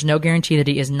now, there's no guarantee that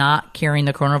he is not carrying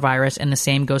the coronavirus, and the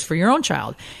same goes for your own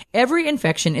child. Every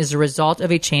infection is the result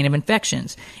of a chain of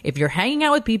infections. If you're hanging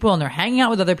out with people and they're hanging out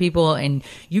with other people, and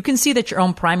you can see that your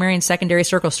own primary and secondary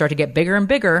circles start to get bigger and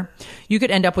bigger, you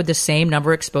could end up with the same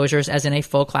number of exposures as in a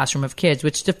full classroom of kids,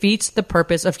 which defeats the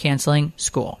purpose of canceling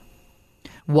school.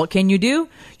 What can you do?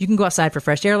 You can go outside for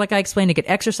fresh air, like I explained, to get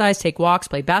exercise, take walks,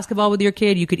 play basketball with your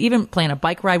kid. You could even plan a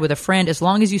bike ride with a friend as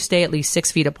long as you stay at least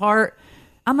 6 feet apart.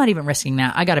 I'm not even risking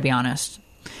that. I got to be honest.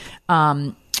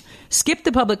 Skip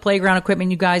the public playground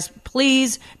equipment, you guys,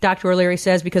 please, Dr. O'Leary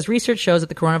says, because research shows that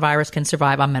the coronavirus can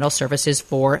survive on metal surfaces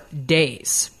for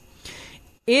days.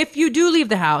 If you do leave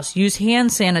the house, use hand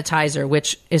sanitizer,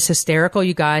 which is hysterical,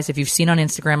 you guys. If you've seen on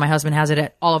Instagram, my husband has it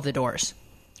at all of the doors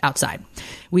outside.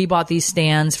 We bought these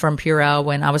stands from Purell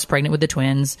when I was pregnant with the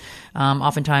twins.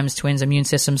 Oftentimes, twins' immune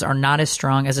systems are not as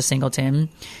strong as a singleton.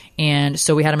 And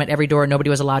so we had them at every door. Nobody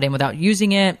was allowed in without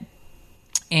using it.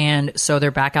 And so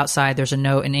they're back outside. There's a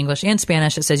note in English and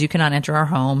Spanish that says you cannot enter our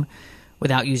home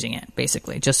without using it,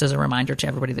 basically, just as a reminder to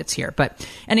everybody that's here. But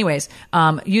anyways,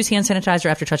 use hand sanitizer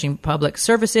after touching public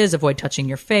surfaces. Avoid touching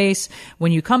your face.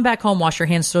 When you come back home, wash your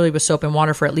hands slowly with soap and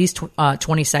water for at least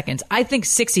 20 seconds. I think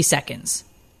 60 seconds.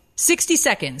 60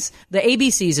 seconds. The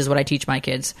ABCs is what I teach my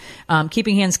kids.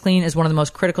 Keeping hands clean is one of the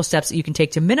most critical steps that you can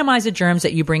take to minimize the germs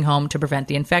that you bring home to prevent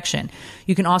the infection.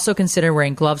 You can also consider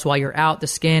wearing gloves while you're out. The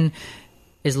skin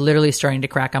is literally starting to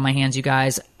crack on my hands, you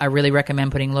guys. I really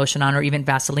recommend putting lotion on or even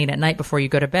Vaseline at night before you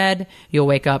go to bed. You'll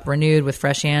wake up renewed with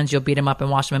fresh hands. You'll beat them up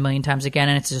and wash them a million times again,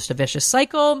 and it's just a vicious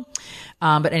cycle.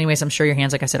 But anyways, I'm sure your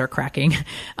hands, like I said, are cracking.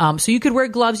 So you could wear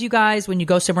gloves, you guys, when you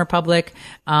go somewhere public,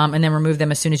 and then remove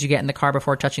them as soon as you get in the car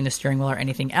before touching the steering wheel or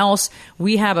anything else.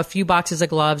 We have a few boxes of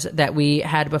gloves that we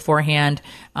had beforehand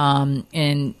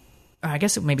in I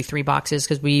guess maybe 3 boxes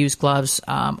because we use gloves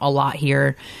a lot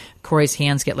here. Corey's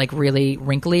hands get like really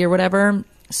wrinkly or whatever.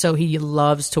 So he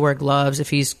loves to wear gloves if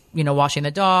he's, washing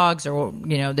the dogs or,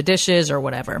 the dishes or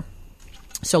whatever.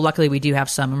 So luckily we do have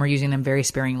some and we're using them very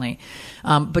sparingly.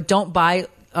 But don't buy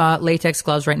latex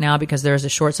gloves right now because there is a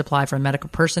short supply for medical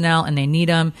personnel and they need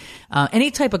them.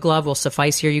 Any type of glove will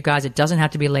suffice here, you guys. It doesn't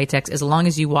have to be latex as long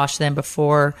as you wash them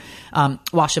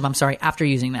after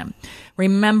using them.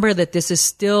 Remember that this is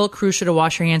still crucial to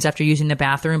wash your hands after using the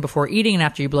bathroom, before eating, and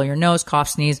after you blow your nose, cough,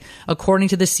 sneeze, according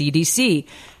to the CDC.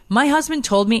 My husband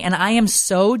told me, and I am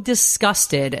so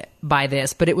disgusted by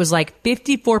this, but it was like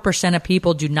 54% of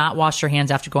people do not wash their hands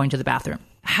after going to the bathroom.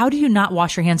 How do you not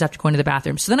wash your hands after going to the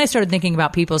bathroom? So then I started thinking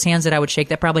about people's hands that I would shake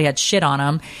that probably had shit on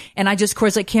them. And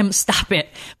Corey's like, Kim, stop it.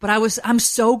 But I'm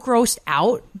so grossed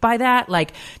out by that.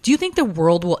 Like, do you think the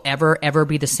world will ever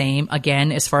be the same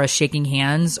again as far as shaking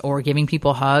hands or giving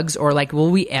people hugs? Or like,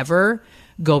 will we ever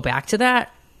go back to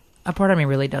that? A part of me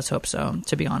really does hope so,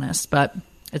 to be honest. But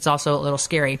it's also a little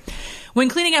scary. When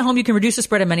cleaning at home, you can reduce the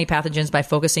spread of many pathogens by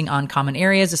focusing on common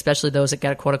areas, especially those that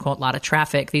get a quote-unquote lot of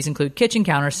traffic. These include kitchen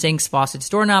counters, sinks, faucets,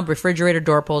 doorknob, refrigerator,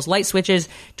 door pulls, light switches,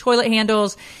 toilet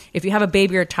handles. If you have a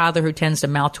baby or a toddler who tends to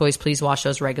mouth toys, please wash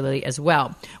those regularly as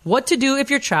well. What to do if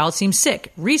your child seems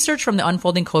sick? Research from the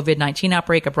unfolding COVID-19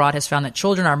 outbreak abroad has found that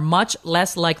children are much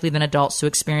less likely than adults to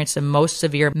experience the most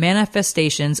severe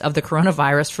manifestations of the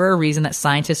coronavirus for a reason that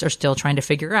scientists are still trying to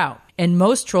figure out. In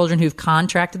most children who've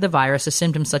contracted the virus, the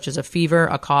symptoms such as a fever,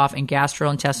 a cough, and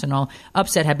gastrointestinal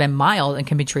upset have been mild and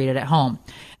can be treated at home.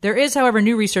 There is, however,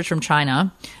 new research from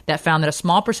China that found that a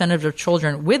small percentage of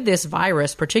children with this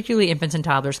virus, particularly infants and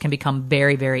toddlers, can become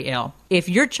very, very ill. If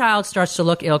your child starts to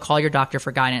look ill, call your doctor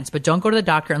for guidance, but don't go to the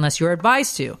doctor unless you're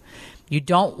advised to. You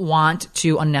don't want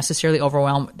to unnecessarily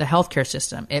overwhelm the healthcare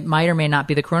system. It might or may not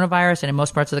be the coronavirus, and in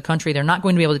most parts of the country, they're not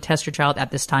going to be able to test your child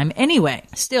at this time anyway.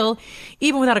 Still,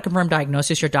 even without a confirmed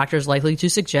diagnosis, your doctor is likely to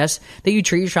suggest that you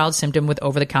treat your child's symptom with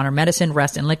over-the-counter medicine,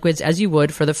 rest, and liquids as you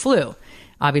would for the flu.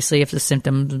 Obviously, if the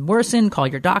symptoms worsen, call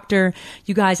your doctor.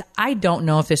 You guys, I don't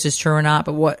know if this is true or not,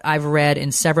 but what I've read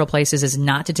in several places is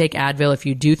not to take Advil if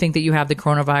you do think that you have the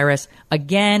coronavirus.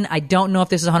 Again, I don't know if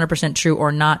this is 100% true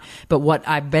or not, but what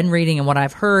I've been reading and what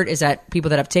I've heard is that people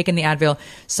that have taken the Advil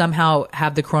somehow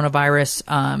have the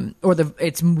coronavirus,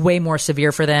 it's way more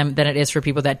severe for them than it is for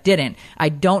people that didn't. I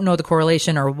don't know the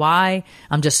correlation or why.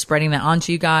 I'm just spreading that on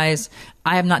to you guys.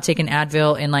 I have not taken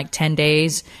Advil in like 10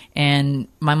 days and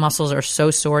my muscles are so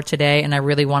sore today and I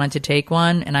really wanted to take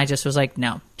one and I just was like,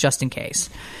 no, just in case.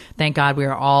 Thank God we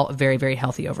are all very, very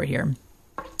healthy over here.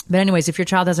 But anyways, if your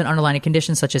child has an underlying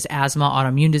condition such as asthma,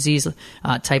 autoimmune disease,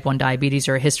 type 1 diabetes,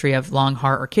 or a history of lung,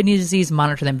 heart, or kidney disease,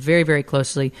 monitor them very, very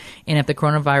closely. And if the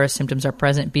coronavirus symptoms are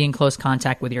present, be in close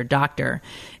contact with your doctor.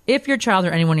 If your child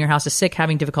or anyone in your house is sick,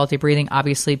 having difficulty breathing,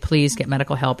 obviously, please get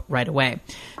medical help right away.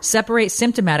 Separate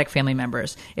symptomatic family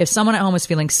members. If someone at home is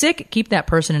feeling sick, keep that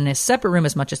person in a separate room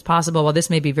as much as possible. While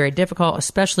this may be very difficult,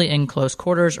 especially in close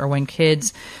quarters or when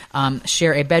kids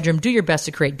share a bedroom, do your best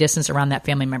to create distance around that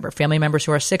family member. Family members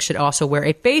who are sick should also wear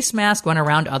a face mask when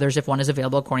around others if one is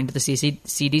available, according to the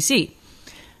CDC.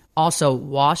 Also,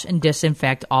 wash and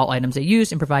disinfect all items they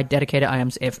use and provide dedicated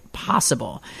items if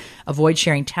possible. Avoid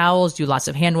sharing towels. Do lots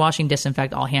of hand washing.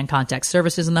 Disinfect all hand contact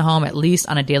surfaces in the home, at least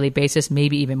on a daily basis,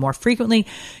 maybe even more frequently.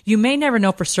 You may never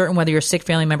know for certain whether your sick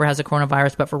family member has a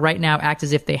coronavirus, but for right now, act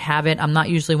as if they haven't. I'm not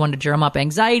usually one to drum up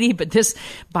anxiety, but this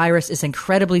virus is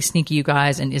incredibly sneaky, you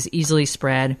guys, and is easily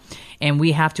spread, and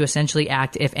we have to essentially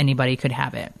act if anybody could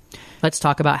have it. Let's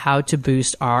talk about how to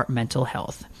boost our mental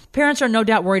health. Parents are no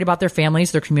doubt worried about their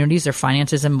families, their communities, their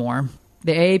finances, and more.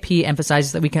 The AAP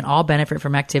emphasizes that we can all benefit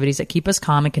from activities that keep us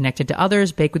calm and connected to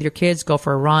others. Bake with your kids, go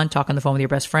for a run, talk on the phone with your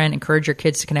best friend, encourage your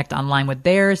kids to connect online with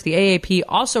theirs. The AAP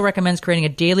also recommends creating a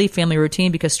daily family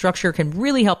routine because structure can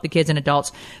really help the kids and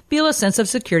adults feel a sense of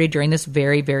security during this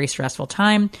very, very stressful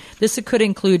time. This could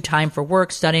include time for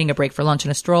work, studying, a break for lunch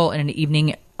and a stroll, and an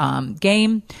evening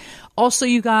game. Also,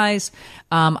 you guys,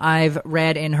 I've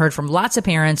read and heard from lots of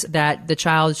parents that the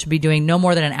child should be doing no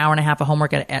more than an hour and a half of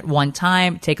homework at one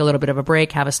time. Take a little bit of a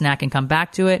break, have a snack, and come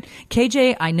back to it.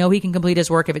 KJ, I know he can complete his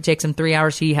work. If it takes him 3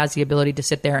 hours, he has the ability to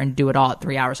sit there and do it all at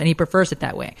 3 hours, and he prefers it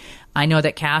that way. I know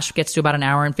that Cash gets to about an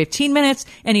hour and 15 minutes,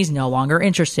 and he's no longer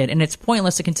interested, and it's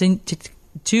pointless to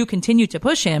continue to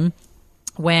push him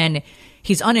when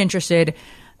he's uninterested,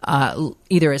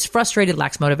 either is frustrated,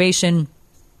 lacks motivation.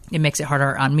 It makes it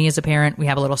harder on me as a parent. We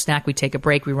have a little snack, we take a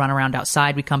break, we run around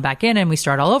outside, we come back in, and we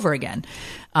start all over again.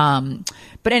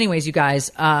 But anyways, you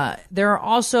guys, there are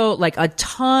also like a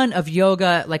ton of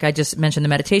yoga, like I just mentioned, the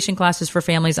meditation classes for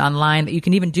families online that you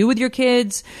can even do with your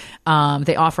kids.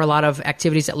 They offer a lot of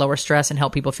activities that lower stress and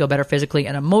help people feel better physically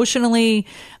and emotionally.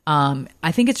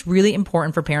 I think it's really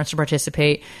important for parents to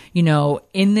participate,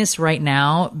 in this right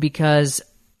now, because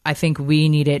I think we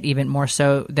need it even more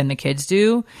so than the kids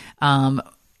do.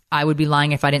 I would be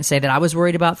lying if I didn't say that I was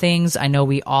worried about things. I know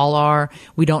we all are.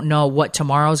 We don't know what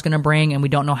tomorrow is going to bring, and we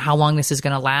don't know how long this is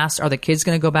going to last. Are the kids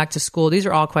going to go back to school? These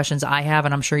are all questions I have,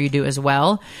 and I'm sure you do as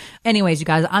well. Anyways, you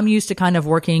guys, I'm used to kind of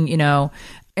working, in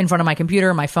front of my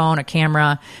computer, my phone, a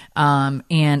camera.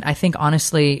 And I think,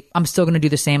 honestly, I'm still going to do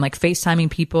the same, like FaceTiming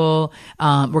people.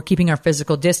 We're keeping our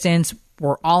physical distance.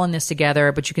 We're all in this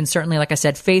together, but you can certainly, like I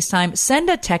said, FaceTime, send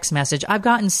a text message. I've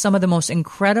gotten some of the most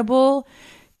incredible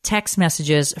text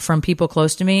messages from people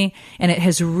close to me, and it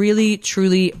has really,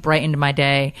 truly brightened my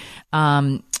day.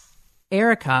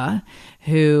 Erica,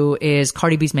 who is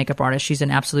Cardi B's makeup artist, she's an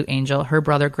absolute angel. Her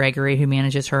brother, Gregory, who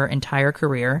manages her entire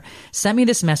career, sent me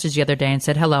this message the other day and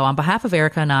said, "Hello, on behalf of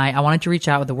Erica and I wanted to reach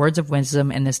out with the words of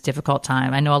wisdom in this difficult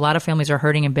time. I know a lot of families are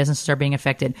hurting and businesses are being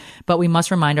affected, but we must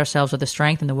remind ourselves of the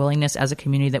strength and the willingness as a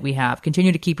community that we have.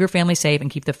 Continue to keep your family safe and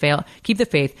keep the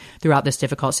faith throughout this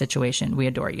difficult situation. We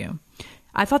adore you."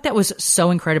 I thought that was so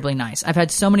incredibly nice. I've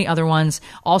had so many other ones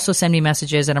also send me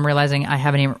messages that I'm realizing I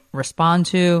haven't even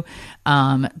responded to.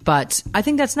 But I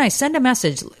think that's nice. Send a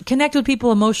message. Connect with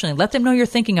people emotionally. Let them know you're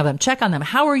thinking of them. Check on them.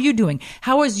 How are you doing?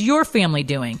 How is your family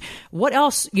doing? What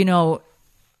else,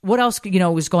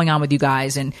 is going on with you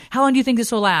guys, and how long do you think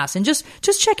this will last? And just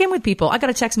check in with people. I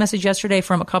got a text message yesterday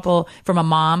from a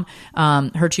mom.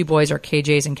 Her two boys are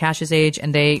KJ's and Cash's age,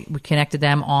 and we connected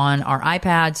them on their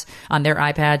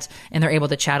iPads, and they're able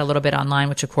to chat a little bit online,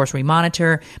 which of course we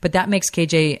monitor. But that makes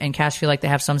KJ and Cash feel like they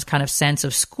have some kind of sense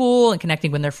of school and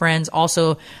connecting with their friends.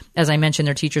 Also, as I mentioned,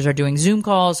 their teachers are doing Zoom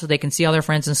calls so they can see all their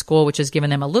friends in school, which has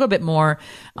given them a little bit more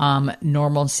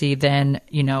normalcy than,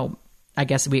 I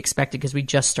guess we expected because we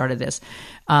just started this.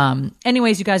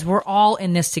 Anyways, you guys, we're all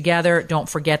in this together. Don't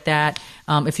forget that.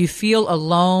 If you feel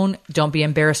alone, don't be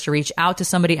embarrassed to reach out to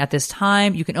somebody at this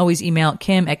time. You can always email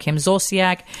Kim at Kim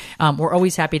Zolciak. We're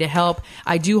always happy to help.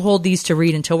 I do hold these to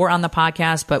read until we're on the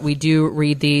podcast, but we do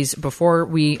read these before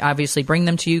we obviously bring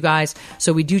them to you guys.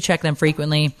 So we do check them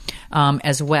frequently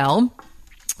as well.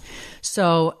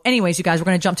 So anyways, you guys, we're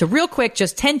going to jump to real quick,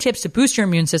 just 10 tips to boost your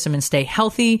immune system and stay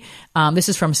healthy. This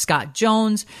is from Scott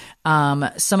Jones.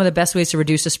 Some of the best ways to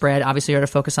reduce the spread, obviously, are to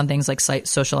focus on things like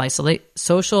social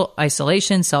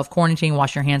isolation, self-quarantine,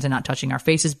 wash your hands and not touching our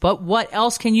faces. But what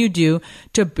else can you do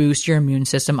to boost your immune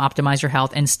system, optimize your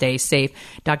health, and stay safe?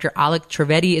 Dr. Alec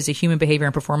Trivedi is a human behavior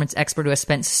and performance expert who has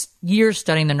spent years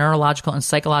studying the neurological and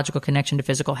psychological connection to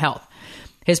physical health.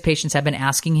 His patients have been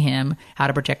asking him how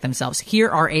to protect themselves. Here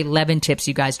are 11 tips,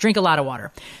 you guys. Drink a lot of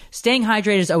water. Staying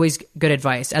hydrated is always good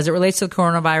advice. As it relates to the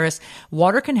coronavirus,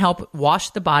 water can help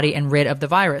wash the body and rid of the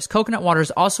virus. Coconut water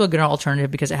is also a good alternative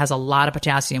because it has a lot of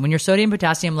potassium. When your sodium and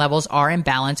potassium levels are in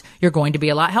balance, you're going to be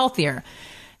a lot healthier.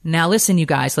 Now listen, you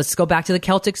guys, let's go back to the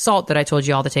Celtic salt that I told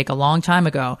you all to take a long time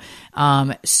ago.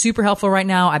 Super helpful right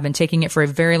now. I've been taking it for a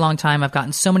very long time. I've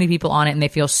gotten so many people on it and they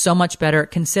feel so much better.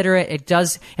 Consider it. It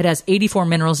has 84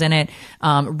 minerals in it.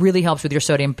 Really helps with your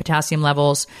sodium, potassium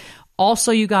levels.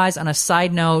 Also, you guys, on a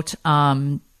side note,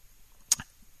 I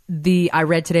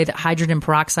read today that hydrogen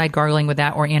peroxide, gargling with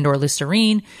that or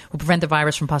Listerine will prevent the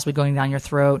virus from possibly going down your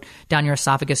throat, down your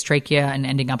esophagus, trachea, and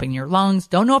ending up in your lungs.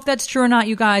 Don't know if that's true or not,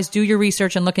 you guys. Do your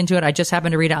research and look into it. I just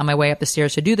happened to read it on my way up the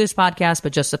stairs to do this podcast,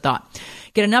 but just a thought.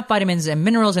 Get enough vitamins and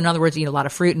minerals. In other words, eat a lot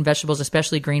of fruit and vegetables,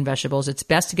 especially green vegetables. It's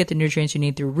best to get the nutrients you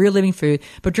need through real living food.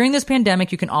 But during this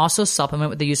pandemic, you can also supplement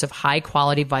with the use of high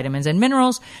quality vitamins and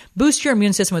minerals. Boost your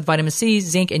immune system with vitamin C,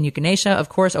 zinc, and echinacea. Of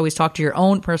course, always talk to your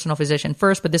own personal physician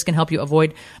first, but this can help you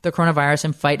avoid the coronavirus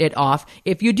and fight it off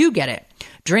if you do get it.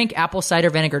 Drink apple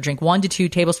cider vinegar. Drink 1 to 2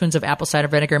 tablespoons of apple cider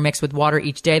vinegar mixed with water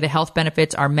each day. The health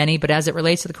benefits are many, but as it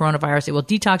relates to the coronavirus, it will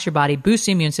detox your body, boost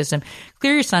the immune system,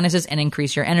 clear your sinuses, and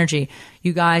increase your energy.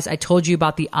 You guys, I told you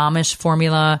about the Amish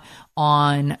formula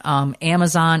on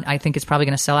Amazon. I think it's probably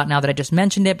going to sell out now that I just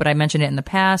mentioned it, but I mentioned it in the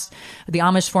past. The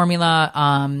Amish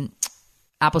formula,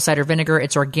 apple cider vinegar,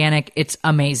 it's organic. It's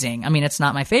amazing. I mean, it's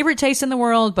not my favorite taste in the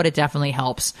world, but it definitely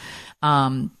helps.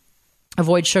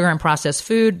 Avoid sugar and processed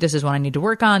food. This is what I need to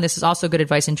work on. This is also good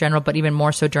advice in general, but even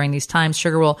more so during these times.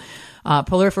 Sugar will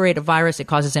proliferate a virus. It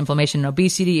causes inflammation and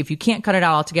obesity. If you can't cut it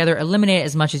out altogether, eliminate it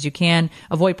as much as you can.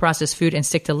 Avoid processed food and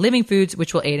stick to living foods,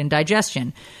 which will aid in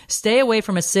digestion. Stay away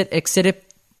from acidic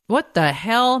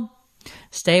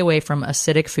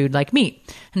food like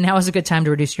meat. And now is a good time to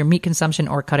reduce your meat consumption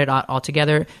or cut it out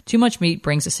altogether. Too much meat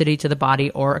brings acidity to the body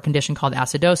or a condition called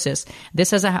acidosis. This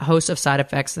has a host of side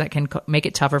effects that can make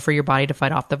it tougher for your body to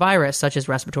fight off the virus, such as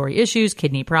respiratory issues,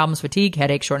 kidney problems, fatigue,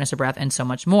 headache, shortness of breath, and so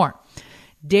much more.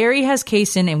 Dairy has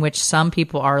casein, in which some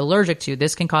people are allergic to.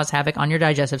 This can cause havoc on your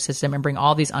digestive system and bring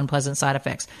all these unpleasant side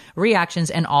effects, reactions,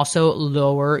 and also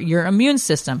lower your immune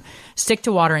system. Stick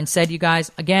to water instead, you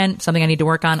guys. Again, something I need to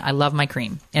work on. I love my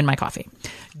cream in my coffee.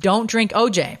 Don't drink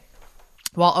OJ.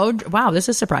 Wow, this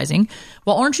is surprising.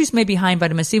 While orange juice may be high in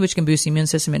vitamin C, which can boost the immune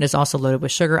system, it is also loaded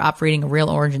with sugar. Opt for eating a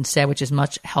real orange instead, which is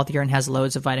much healthier and has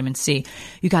loads of vitamin C.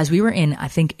 You guys, we were in, I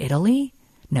think, Italy?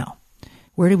 No.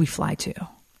 Where did we fly to?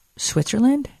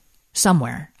 Switzerland?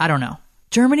 Somewhere. I don't know.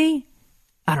 Germany?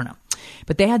 I don't know.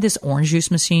 But they had this orange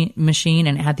juice machine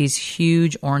and it had these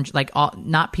huge orange, like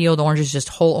not peeled oranges, just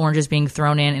whole oranges being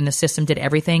thrown in, and the system did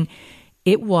everything.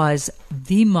 It was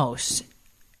the most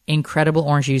incredible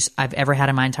orange juice I've ever had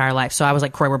in my entire life. So I was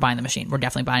like, Croy, we're buying the machine. We're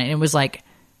definitely buying it. And it was like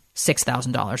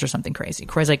 $6,000 or something crazy.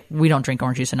 Croy's like, we don't drink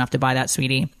orange juice enough to buy that,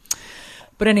 sweetie.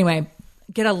 But anyway,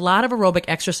 get a lot of aerobic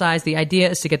exercise. The idea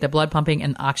is to get the blood pumping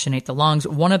and oxygenate the lungs.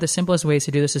 One of the simplest ways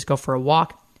to do this is go for a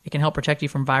walk. It can help protect you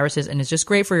from viruses, and it's just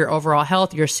great for your overall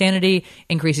health, your sanity,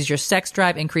 increases your sex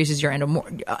drive, increases your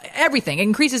everything. It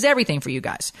increases everything for you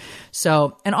guys.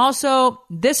 So, and also,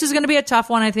 this is going to be a tough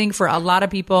one, I think, for a lot of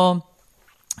people,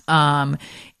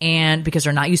 and because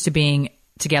they're not used to being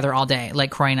together all day, like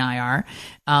Croy and I are,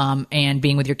 and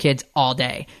being with your kids all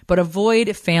day. But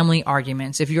avoid family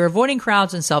arguments. If you're avoiding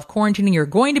crowds and self-quarantining, you're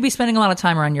going to be spending a lot of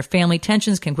time around your family.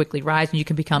 Tensions can quickly rise and you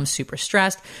can become super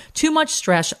stressed. Too much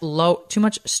stress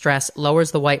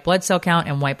lowers the white blood cell count,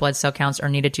 and white blood cell counts are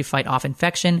needed to fight off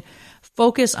infection.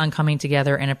 Focus on coming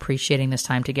together and appreciating this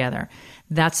time together.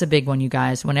 That's a big one, you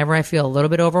guys. Whenever I feel a little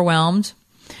bit overwhelmed,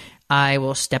 I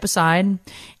will step aside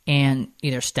and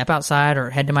either step outside or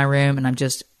head to my room, and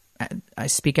I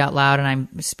speak out loud and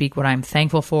I speak what I'm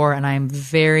thankful for. And I'm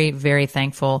very, very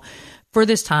thankful for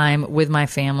this time with my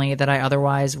family that I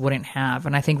otherwise wouldn't have.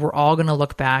 And I think we're all going to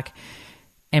look back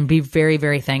and be very,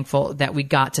 very thankful that we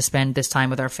got to spend this time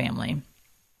with our family.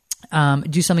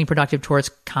 Do something productive towards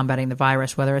combating the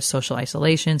virus, whether it's social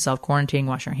isolation, self-quarantining,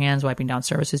 wash your hands, wiping down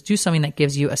surfaces. Do something that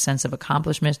gives you a sense of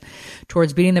accomplishment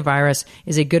towards beating the virus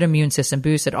is a good immune system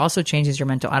boost. It also changes your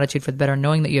mental attitude for the better,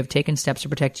 knowing that you have taken steps to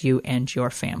protect you and your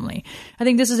family. I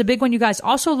think this is a big one, you guys.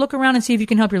 Also look around and see if you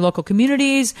can help your local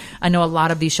communities. I know a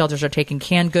lot of these shelters are taking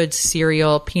canned goods,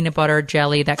 cereal, peanut butter,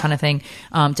 jelly, that kind of thing,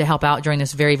 to help out during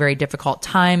this very, very difficult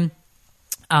time.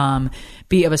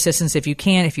 Be of assistance if you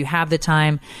can, if you have the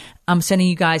time. I'm sending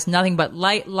you guys nothing but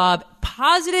light, love,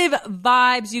 positive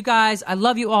vibes, you guys. I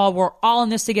love you all. We're all in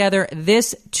this together.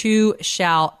 This too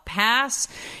shall pass.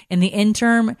 In the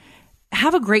interim,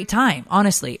 have a great time,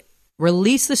 honestly.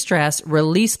 Release the stress,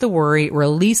 release the worry,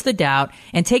 release the doubt,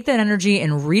 and take that energy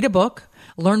and read a book.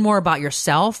 Learn more about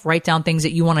yourself. Write down things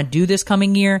that you want to do this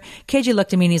coming year. KJ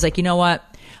looked at me and he's like, you know what?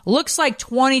 Looks like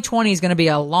 2020 is going to be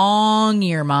a long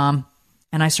year, Mom.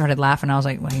 And I started laughing. I was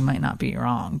like, well, you might not be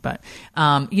wrong. But,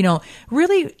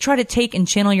 really try to take and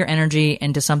channel your energy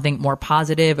into something more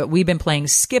positive. We've been playing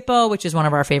Skippo, which is one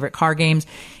of our favorite car games.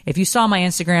 If you saw my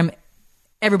Instagram,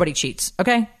 everybody cheats,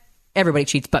 okay? Everybody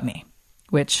cheats but me.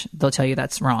 which they'll tell you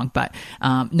that's wrong. But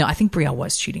no, I think Brielle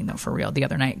was cheating, though, for real, the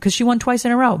other night, because she won twice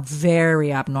in a row.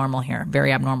 Very abnormal here.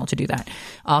 Very abnormal to do that.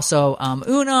 Also,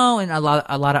 Uno and a lot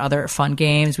of other fun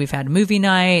games. We've had movie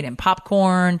night and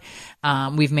popcorn.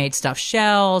 We've made stuffed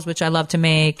shells, which I love to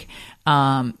make.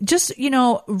 Just,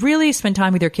 really spend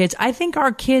time with your kids. I think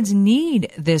our kids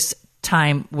need this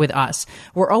time with us.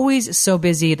 We're always so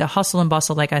busy, the hustle and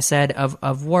bustle, like I said,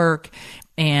 of work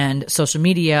and social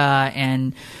media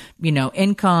and,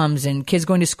 incomes and kids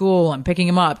going to school and picking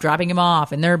them up, dropping them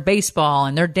off, and their baseball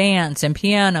and their dance and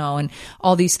piano and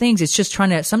all these things. It's just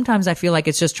sometimes I feel like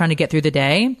it's just trying to get through the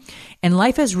day. And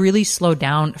life has really slowed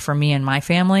down for me and my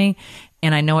family.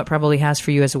 And I know it probably has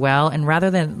for you as well. And rather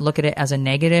than look at it as a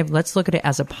negative, let's look at it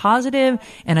as a positive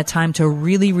and a time to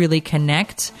really, really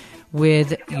connect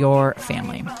with your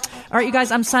family. All right, you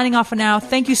guys, I'm signing off for now.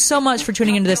 Thank you so much for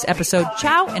tuning into this episode.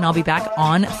 Ciao, and I'll be back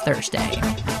on Thursday.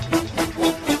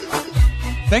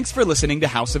 Thanks for listening to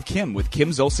House of Kim with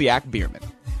Kim Zolciak Biermann.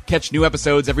 Catch new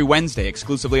episodes every Wednesday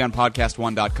exclusively on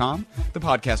PodcastOne.com, the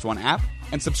Podcast One app,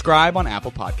 and subscribe on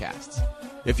Apple Podcasts.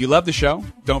 If you love the show,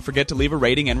 don't forget to leave a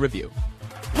rating and review.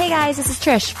 Hey guys, this is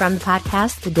Trish from the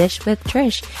podcast The Dish with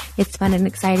Trish. It's fun and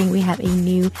exciting. We have a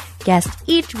new guest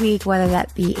each week, whether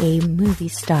that be a movie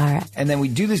star. And then we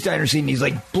do this diner scene, and he's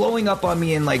like blowing up on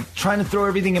me and like trying to throw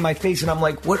everything in my face. And I'm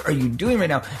like, what are you doing right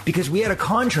now? Because we had a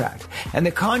contract. And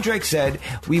the contract said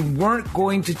we weren't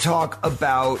going to talk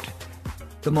about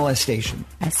the molestation.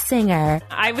 A singer.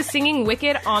 I was singing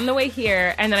Wicked on the way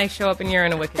here, and then I show up and you're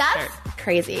in a Wicked shirt.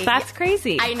 Crazy. That's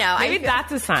crazy. I know. Maybe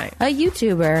that's a sign. A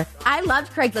YouTuber. I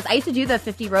loved Craigslist. I used to do the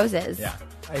 50 roses. Yeah.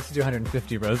 I used to do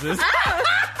 150 roses. This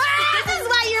is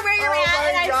why you're where you're at,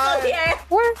 and I'm still here.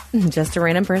 Or just a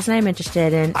random person I'm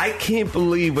interested in. I can't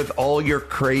believe with all your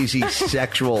crazy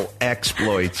sexual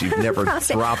exploits, you've never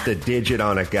dropped a digit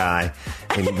on a guy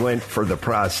and went for the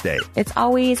prostate. It's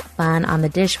always fun on The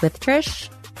Dish with Trish.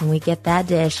 And we get that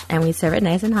dish and we serve it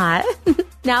nice and hot.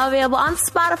 Now available on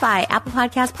Spotify, Apple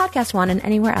Podcasts, Podcast One, and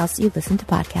anywhere else you listen to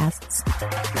podcasts.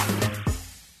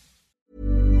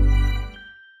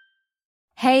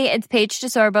 Hey, it's Paige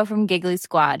DeSorbo from Giggly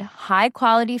Squad. High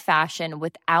quality fashion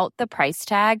without the price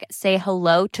tag. Say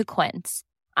hello to Quince.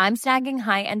 I'm snagging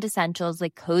high-end essentials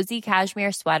like cozy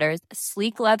cashmere sweaters,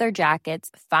 sleek leather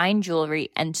jackets, fine jewelry,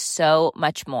 and so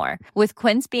much more. With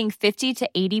Quince being 50 to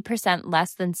 80%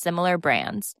 less than similar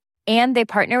brands. And they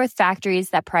partner with factories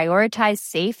that prioritize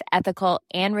safe, ethical,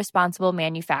 and responsible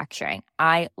manufacturing.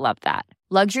 I love that.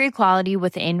 Luxury quality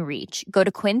within reach. Go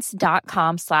to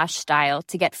quince.com/style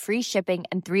to get free shipping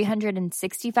and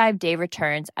 365-day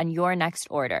returns on your next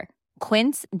order.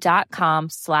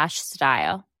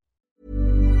 Quince.com/style.